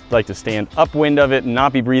 I just like to stand upwind of it and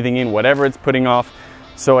not be breathing in whatever it's putting off.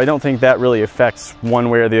 So I don't think that really affects one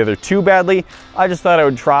way or the other too badly. I just thought I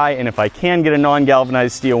would try, and if I can get a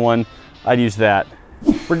non-galvanized steel one, I'd use that.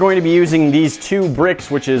 We're going to be using these 2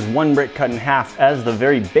 bricks, which is 1 brick cut in half, as the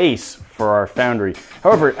very base for our foundry.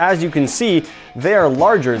 However, as you can see, they are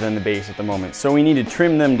larger than the base at the moment, so we need to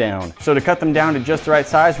trim them down. So to cut them down to just the right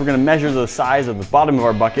size, we're going to measure the size of the bottom of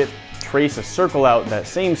our bucket, trace a circle out that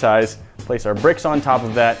same size, place our bricks on top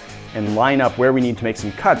of that, and line up where we need to make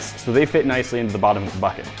some cuts so they fit nicely into the bottom of the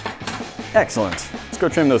bucket. Excellent. Let's go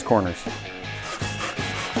trim those corners.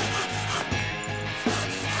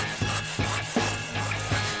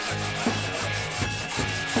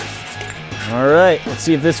 All right, let's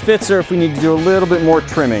see if this fits or if we need to do a little bit more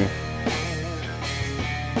trimming.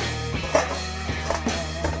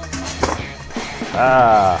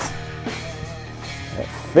 Ah, that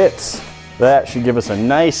fits. That should give us a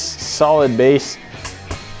nice solid base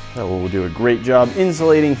that will do a great job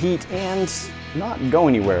insulating heat and not go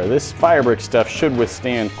anywhere. This fire brick stuff should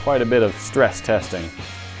withstand quite a bit of stress testing.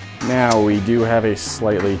 Now we do have a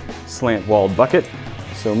slightly slant-walled bucket,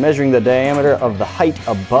 so measuring the diameter of the height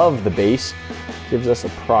above the base gives us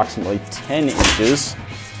approximately 10 inches.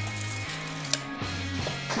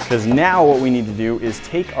 Because now what we need to do is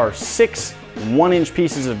take our 6 1-inch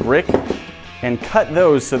pieces of brick and cut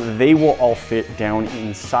those so that they will all fit down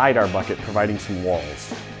inside our bucket, providing some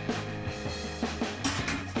walls.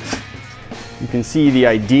 You can see the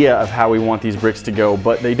idea of how we want these bricks to go,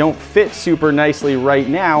 but they don't fit super nicely right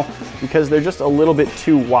now because they're just a little bit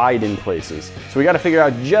too wide in places. So we got to figure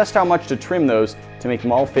out just how much to trim those to make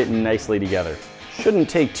them all fit nicely together. Shouldn't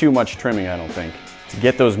take too much trimming, I don't think. To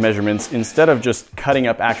get those measurements, instead of just cutting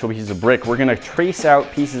up actual pieces of brick, we're going to trace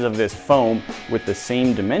out pieces of this foam with the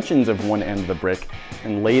same dimensions of one end of the brick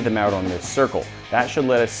and lay them out on this circle. That should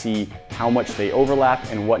let us see how much they overlap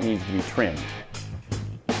and what needs to be trimmed.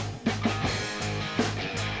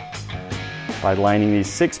 By lining these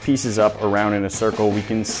 6 pieces up around in a circle, we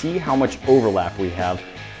can see how much overlap we have,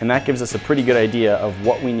 and that gives us a pretty good idea of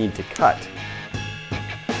what we need to cut.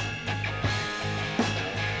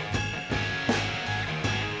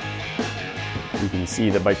 You can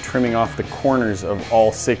see that by trimming off the corners of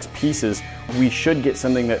all 6 pieces, we should get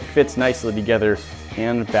something that fits nicely together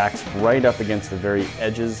and backs right up against the very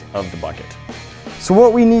edges of the bucket. So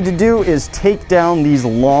what we need to do is take down these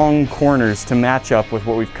long corners to match up with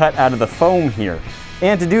what we've cut out of the foam here.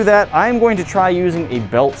 And to do that, I'm going to try using a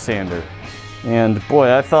belt sander. And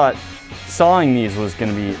boy, I thought sawing these was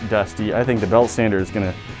going to be dusty. I think the belt sander is going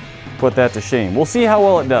to put that to shame. We'll see how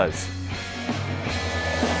well it does.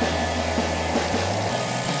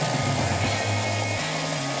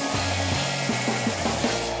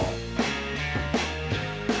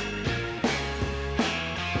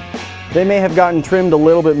 They may have gotten trimmed a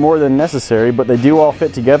little bit more than necessary, but they do all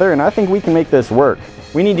fit together, and I think we can make this work.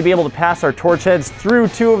 We need to be able to pass our torch heads through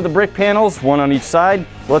 2 of the brick panels, 1 on each side.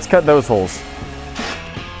 Let's cut those holes.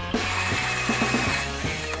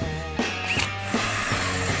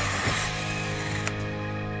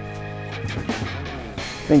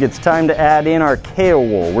 I think it's time to add in our KO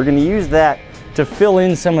wool. We're going to use that to fill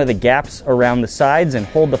in some of the gaps around the sides and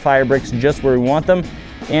hold the fire bricks just where we want them.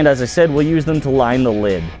 And as I said, we'll use them to line the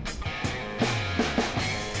lid.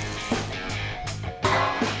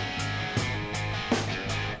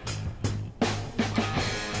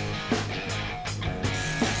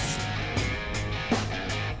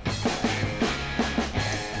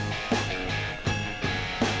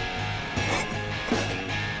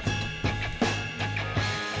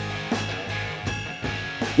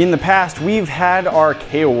 In the past, we've had our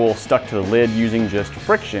KO wool stuck to the lid using just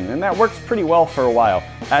friction, and that works pretty well for a while.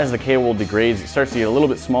 As the KO wool degrades, it starts to get a little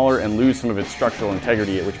bit smaller and lose some of its structural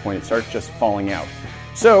integrity, at which point it starts just falling out.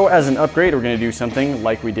 So as an upgrade, we're going to do something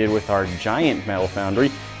like we did with our giant metal foundry,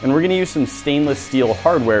 and we're going to use some stainless steel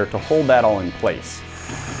hardware to hold that all in place.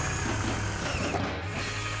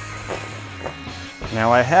 Now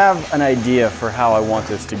I have an idea for how I want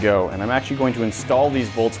this to go, and I'm actually going to install these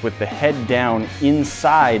bolts with the head down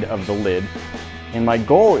inside of the lid, and my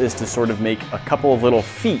goal is to sort of make a couple of little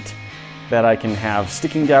feet that I can have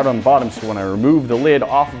sticking down on the bottom, so when I remove the lid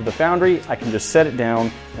off of the foundry, I can just set it down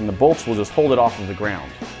and the bolts will just hold it off of the ground.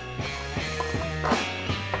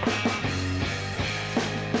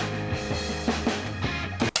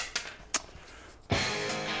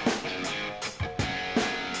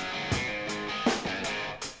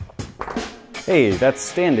 Hey, that's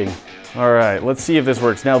standing. All right, let's see if this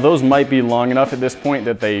works. Now those might be long enough at this point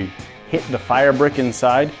that they hit the fire brick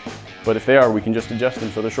inside, but if they are, we can just adjust them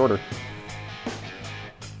so they're shorter.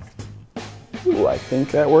 Ooh, I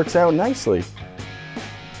think that works out nicely.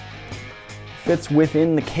 Fits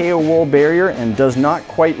within the KO wool barrier and does not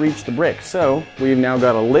quite reach the brick. So we've now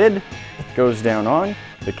got a lid, goes down on.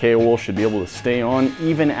 The KO wool should be able to stay on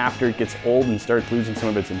even after it gets old and starts losing some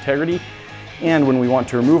of its integrity. And when we want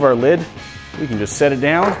to remove our lid, we can just set it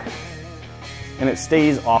down and it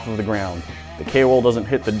stays off of the ground. The KO wool doesn't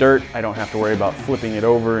hit the dirt. I don't have to worry about flipping it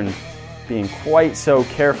over and being quite so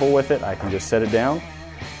careful with it. I can just set it down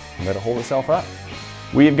and let it hold itself up.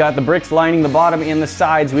 We've got the bricks lining the bottom and the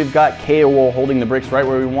sides. We've got KO wool holding the bricks right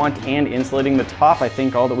where we want and insulating the top. I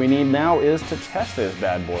think all that we need now is to test this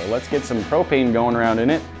bad boy. Let's get some propane going around in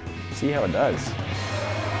it, see how it does.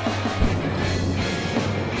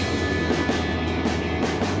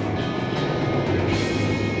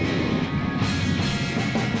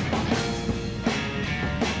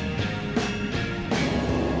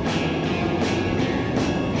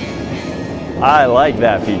 I like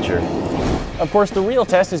that feature. Of course, the real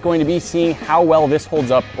test is going to be seeing how well this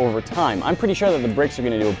holds up over time. I'm pretty sure that the bricks are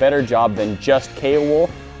going to do a better job than just KO wool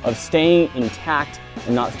of staying intact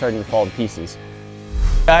and not starting to fall to pieces.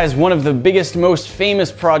 Guys, one of the biggest, most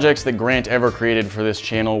famous projects that Grant ever created for this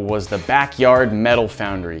channel was the backyard metal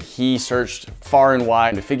foundry. He searched far and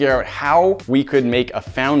wide to figure out how we could make a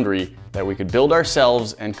foundry that we could build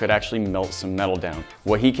ourselves and could actually melt some metal down.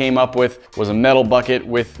 What he came up with was a metal bucket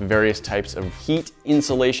with various types of heat,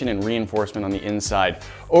 insulation, and reinforcement on the inside.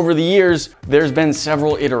 Over the years, there's been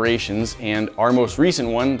several iterations, and our most recent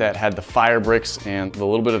one that had the fire bricks and the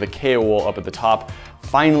little bit of the KO wool up at the top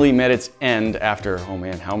finally met its end after, oh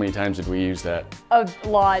man, how many times did we use that? A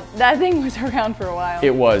lot. That thing was around for a while.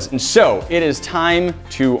 It was. And so it is time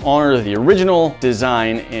to honor the original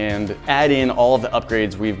design and add in all of the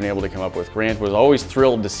upgrades we've been able to come up with. Grant was always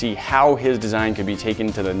thrilled to see how his design could be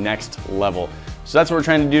taken to the next level. So that's what we're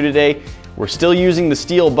trying to do today. We're still using the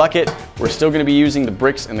steel bucket. We're still going to be using the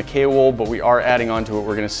bricks and the KO wool, but we are adding on to it.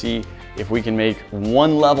 We're going to see if we can make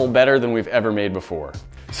one level better than we've ever made before.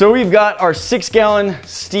 So we've got our 6-gallon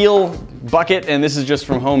steel bucket, and this is just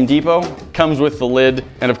from Home Depot. Comes with the lid,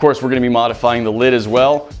 and of course we're gonna be modifying the lid as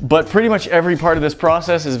well. But pretty much every part of this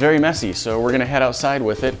process is very messy, so we're gonna head outside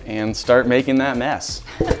with it and start making that mess.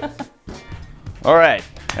 All right,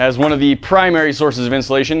 as one of the primary sources of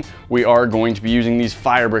insulation, we are going to be using these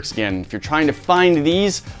fire bricks again. If you're trying to find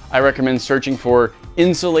these, I recommend searching for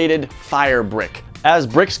insulated fire brick. As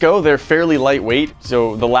bricks go, they're fairly lightweight,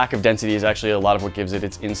 so the lack of density is actually a lot of what gives it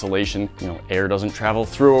its insulation. You know, air doesn't travel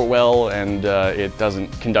through it well, and it doesn't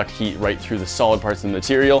conduct heat right through the solid parts of the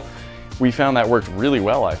material. We found that worked really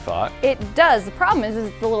well, I thought. It does. The problem is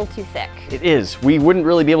it's a little too thick. It is. We wouldn't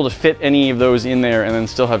really be able to fit any of those in there and then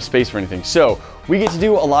still have space for anything. So we get to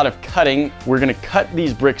do a lot of cutting. We're gonna cut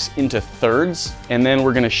these bricks into thirds, and then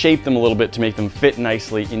we're gonna shape them a little bit to make them fit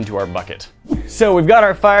nicely into our bucket. So we've got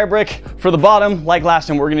our fire brick. For the bottom, like last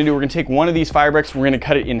time, what we're gonna take one of these fire bricks, we're gonna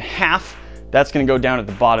cut it in half. That's gonna go down at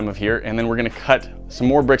the bottom of here, and then we're gonna cut some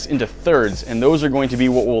more bricks into thirds, and those are going to be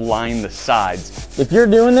what will line the sides. If you're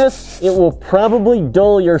doing this, it will probably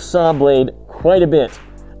dull your saw blade quite a bit.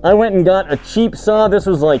 I went and got a cheap saw. This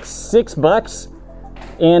was like $6,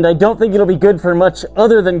 and I don't think it'll be good for much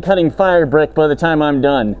other than cutting fire brick by the time I'm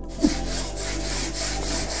done.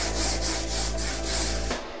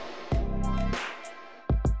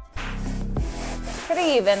 Pretty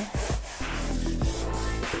even.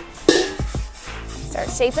 Start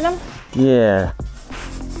shaping them. Yeah.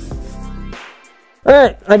 All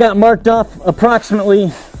right, I got marked off approximately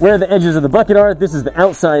where the edges of the bucket are. This is the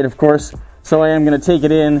outside, of course, so I am going to take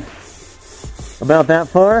it in about that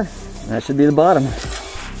far. That should be the bottom.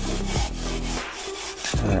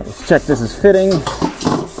 All right, let's check this is fitting.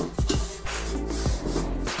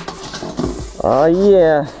 Oh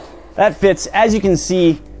yeah. That fits. As you can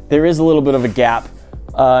see, there is a little bit of a gap.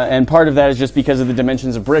 And part of that is just because of the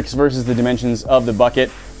dimensions of bricks versus the dimensions of the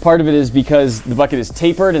bucket. Part of it is because the bucket is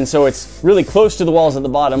tapered, and so it's really close to the walls at the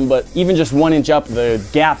bottom, but even just 1 inch up, the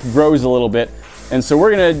gap grows a little bit. And so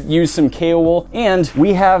we're gonna use some KO wool, and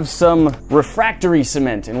we have some refractory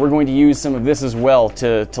cement, and we're going to use some of this as well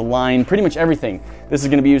to line pretty much everything. This is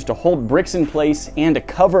gonna be used to hold bricks in place and to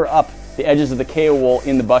cover up the edges of the KO wool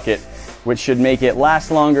in the bucket, which should make it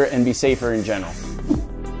last longer and be safer in general.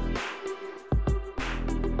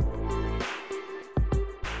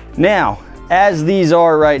 Now, as these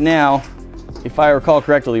are right now, if I recall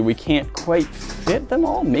correctly, we can't quite fit them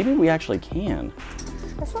all. Maybe we actually can.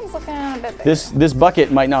 This one's looking a bit bigger. This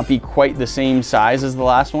bucket might not be quite the same size as the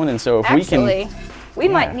last one, and so if we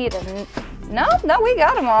might need a... No, we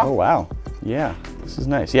got them all. Oh, wow. Yeah, this is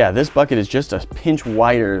nice. Yeah, this bucket is just a pinch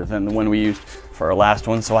wider than the one we used for our last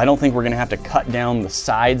one, so I don't think we're gonna have to cut down the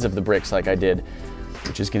sides of the bricks like I did,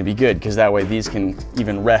 which is gonna be good, because that way these can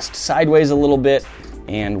even rest sideways a little bit,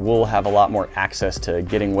 and we'll have a lot more access to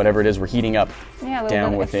getting whatever it is we're heating up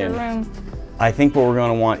down within. Room. I think what we're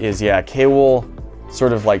gonna want is, K-wool,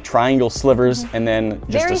 sort of like triangle slivers, and then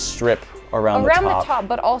just a strip around the top.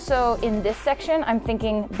 But also in this section, I'm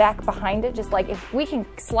thinking back behind it, just like if we can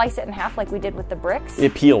slice it in half like we did with the bricks.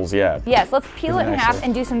 It peels, yeah. Yes, let's peel it in half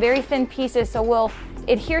and do some very thin pieces, so we'll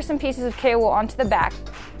adhere some pieces of K-wool onto the back,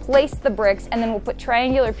 place the bricks, and then we'll put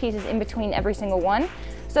triangular pieces in between every single one,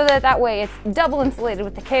 so that way it's double insulated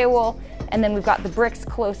with the K-wool, and then we've got the bricks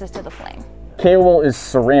closest to the flame. K-wool is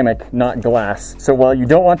ceramic, not glass. So while you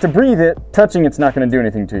don't want to breathe it, touching it's not going to do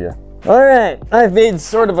anything to you. All right, I've made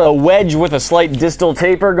sort of a wedge with a slight distal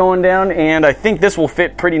taper going down, and I think this will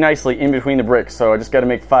fit pretty nicely in between the bricks, so I just got to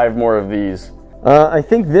make 5 more of these. I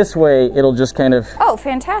think this way it'll just kind of... Oh,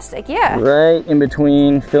 fantastic, yeah. Right in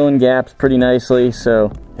between, fill in gaps pretty nicely,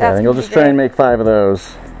 so yeah, I think I'll just try and make 5 of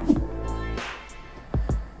those.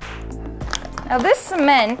 Now this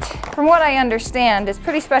cement, from what I understand, is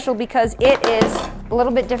pretty special because it is a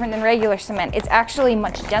little bit different than regular cement. It's actually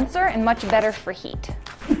much denser and much better for heat.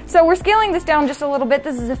 So we're scaling this down just a little bit.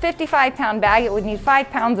 This is a 55-pound bag. It would need 5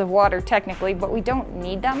 pounds of water technically, but we don't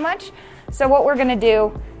need that much. So what we're gonna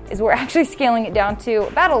do is we're actually scaling it down to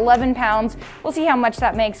about 11 pounds. We'll see how much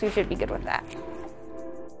that makes. We should be good with that.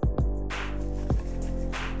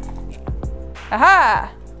 Aha!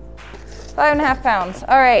 5.5 pounds.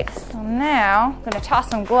 All right, so now I'm gonna toss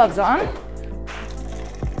some gloves on.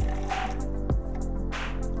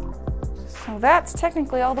 So that's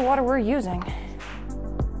technically all the water we're using.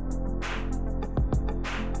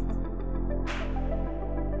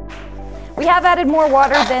 We have added more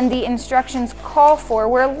water than the instructions call for.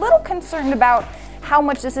 We're a little concerned about how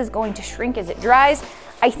much this is going to shrink as it dries.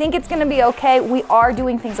 I think it's gonna be okay. We are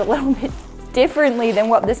doing things a little bit differently than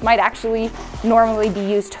what this might actually normally be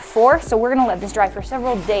used for. So we're gonna let this dry for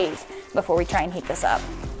several days before we try and heat this up.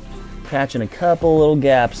 Patching a couple little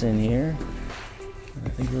gaps in here. I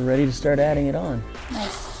think we're ready to start adding it on.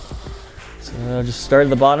 Nice. So just start at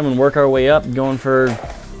the bottom and work our way up, going for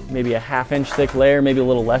maybe a 1/2 inch thick layer, maybe a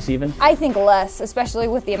little less even. I think less, especially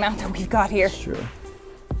with the amount that we've got here. That's true.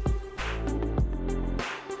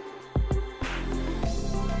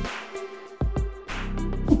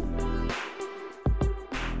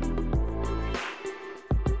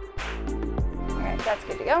 That's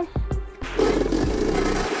good to go.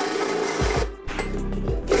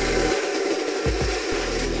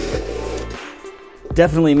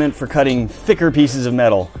 Definitely meant for cutting thicker pieces of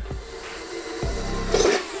metal.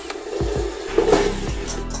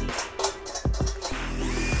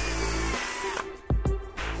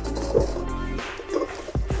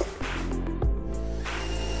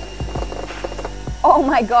 Oh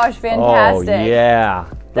my gosh, fantastic. Oh yeah.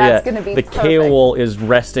 That's gonna be the perfect. K-wool is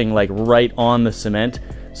resting like right on the cement,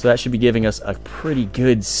 so that should be giving us a pretty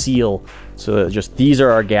good seal. So that just these are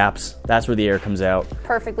our gaps. That's where the air comes out.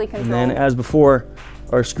 Perfectly controlled. And then, as before,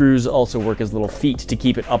 our screws also work as little feet to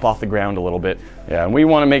keep it up off the ground a little bit. Yeah, and we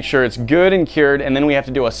want to make sure it's good and cured, and then we have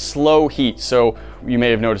to do a slow heat. So you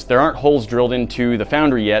may have noticed there aren't holes drilled into the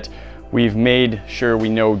Foundry yet. We've made sure we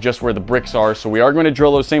know just where the bricks are, so we are going to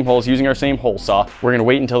drill those same holes using our same hole saw. We're going to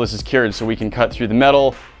wait until this is cured so we can cut through the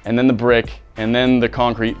metal, and then the brick, and then the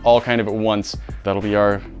concrete, all kind of at once. That'll be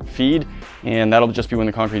our feed, and that'll just be when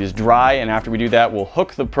the concrete is dry, and after we do that, we'll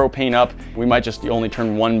hook the propane up. We might just only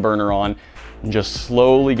turn one burner on, and just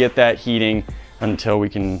slowly get that heating until we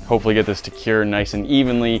can hopefully get this to cure nice and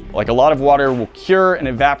evenly. Like a lot of water will cure and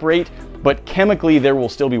evaporate, but chemically there will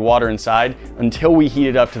still be water inside until we heat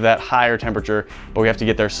it up to that higher temperature, but we have to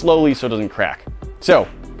get there slowly so it doesn't crack. So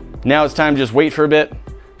now it's time to just wait for a bit,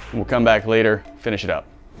 and we'll come back later, finish it up.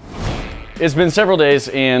 It's been several days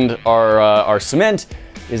and our cement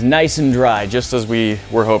is nice and dry, just as we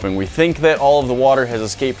were hoping. We think that all of the water has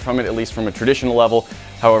escaped from it, at least from a traditional level.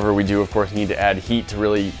 However, we do of course need to add heat to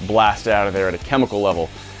really blast it out of there at a chemical level.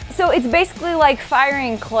 So it's basically like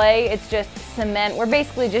firing clay, it's just cement. We're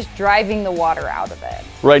basically just driving the water out of it.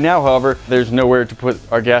 Right now, however, there's nowhere to put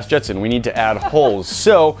our gas jets in. We need to add holes.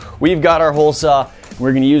 So we've got our hole saw.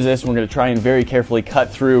 We're gonna use this, and we're gonna try and very carefully cut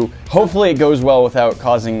through. Hopefully it goes well without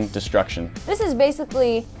causing destruction. This is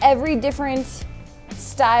basically every different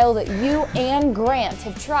style that you and Grant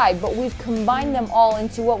have tried, but we've combined them all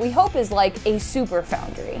into what we hope is like a super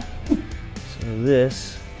foundry. So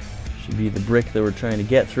this should be the brick that we're trying to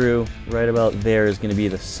get through. Right about there is going to be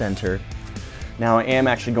the center. Now I am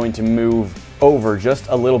actually going to move over just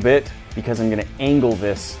a little bit because I'm going to angle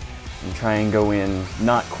this and try and go in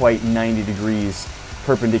not quite 90 degrees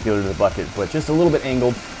perpendicular to the bucket, but just a little bit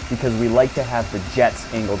angled because we like to have the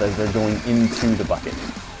jets angled as they're going into the bucket.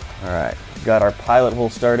 All right, got our pilot hole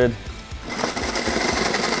started.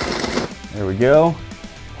 There we go.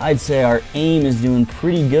 I'd say our aim is doing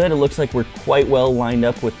pretty good. It looks like we're quite well lined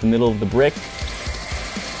up with the middle of the brick. I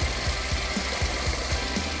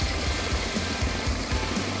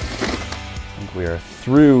think we are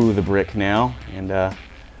through the brick now and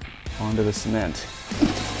onto the cement.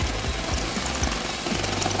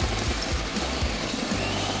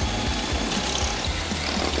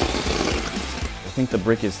 I think the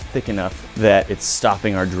brick is thick enough that it's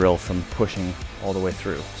stopping our drill from pushing all the way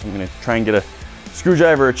through. So I'm going to try and get a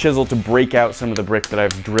screwdriver or a chisel to break out some of the brick that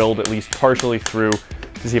I've drilled at least partially through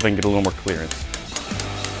to see if I can get a little more clearance.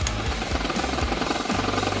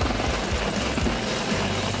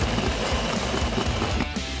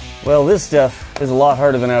 Well, this stuff is a lot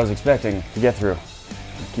harder than I was expecting to get through.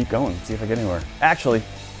 Keep going, see if I get anywhere. Actually,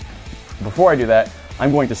 before I do that,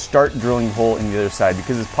 I'm going to start drilling a hole in the other side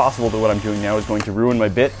because it's possible that what I'm doing now is going to ruin my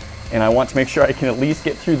bit, and I want to make sure I can at least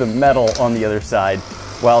get through the metal on the other side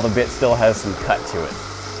while the bit still has some cut to it.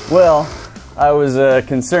 Well, I was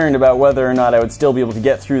concerned about whether or not I would still be able to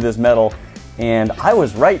get through this metal, and I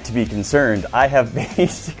was right to be concerned. I have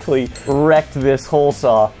basically wrecked this hole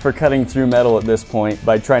saw for cutting through metal at this point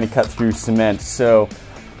by trying to cut through cement. So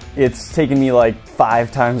it's taken me like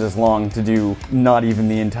 5 times as long to do not even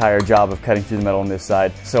the entire job of cutting through the metal on this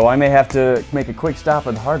side. So I may have to make a quick stop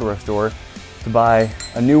at the hardware store to buy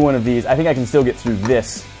a new one of these. I think I can still get through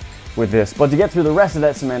this with this, but to get through the rest of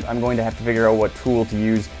that cement, I'm going to have to figure out what tool to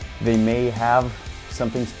use. They may have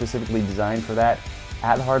something specifically designed for that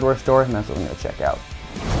at the hardware store, and that's what I'm going to check out.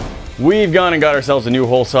 We've gone and got ourselves a new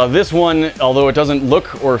hole saw. This one, although it doesn't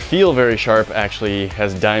look or feel very sharp, actually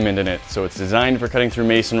has diamond in it. So it's designed for cutting through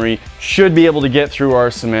masonry. Should be able to get through our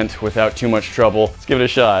cement without too much trouble. Let's give it a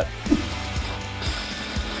shot.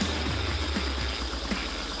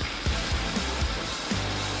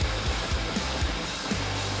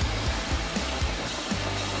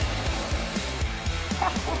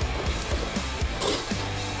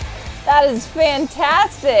 That is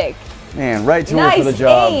fantastic. Man, right tool Nice for the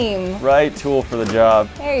job. aim. Right tool for the job.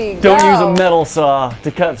 There you go. Don't use a metal saw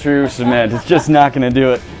to cut through cement. It's just not going to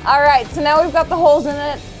do it. All right, so now we've got the holes in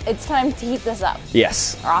it. It's time to heat this up.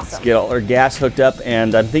 Yes. Awesome. Let's get all our gas hooked up,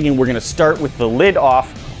 and I'm thinking we're going to start with the lid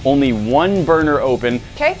off, only one burner open.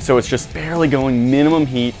 Okay. So it's just barely going minimum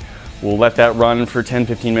heat. We'll let that run for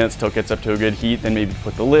 10-15 minutes till it gets up to a good heat, then maybe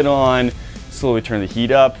put the lid on, slowly turn the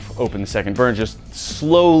heat up, open the second burner, just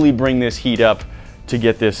slowly bring this heat up to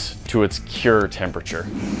get this to its cure temperature.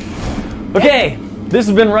 Okay, this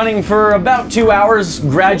has been running for about 2 hours,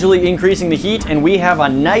 gradually increasing the heat, and we have a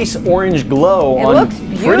nice orange glow on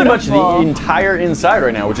pretty much the entire inside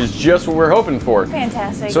right now, which is just what we're hoping for.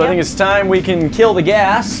 Fantastic. So I think it's time we can kill the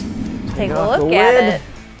gas. Take a look at it.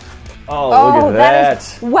 Oh, look at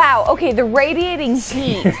that. Wow, okay, the radiating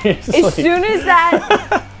heat. As soon as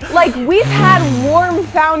that, like we've had warm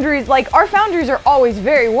foundries, like our foundries are always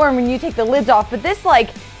very warm when you take the lids off, but this like,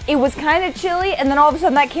 it was kind of chilly and then all of a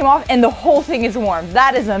sudden that came off and the whole thing is warm.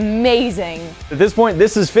 That is amazing. At this point,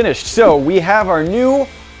 this is finished. So we have our new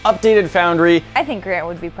updated foundry. I think Grant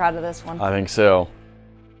would be proud of this one. I think so.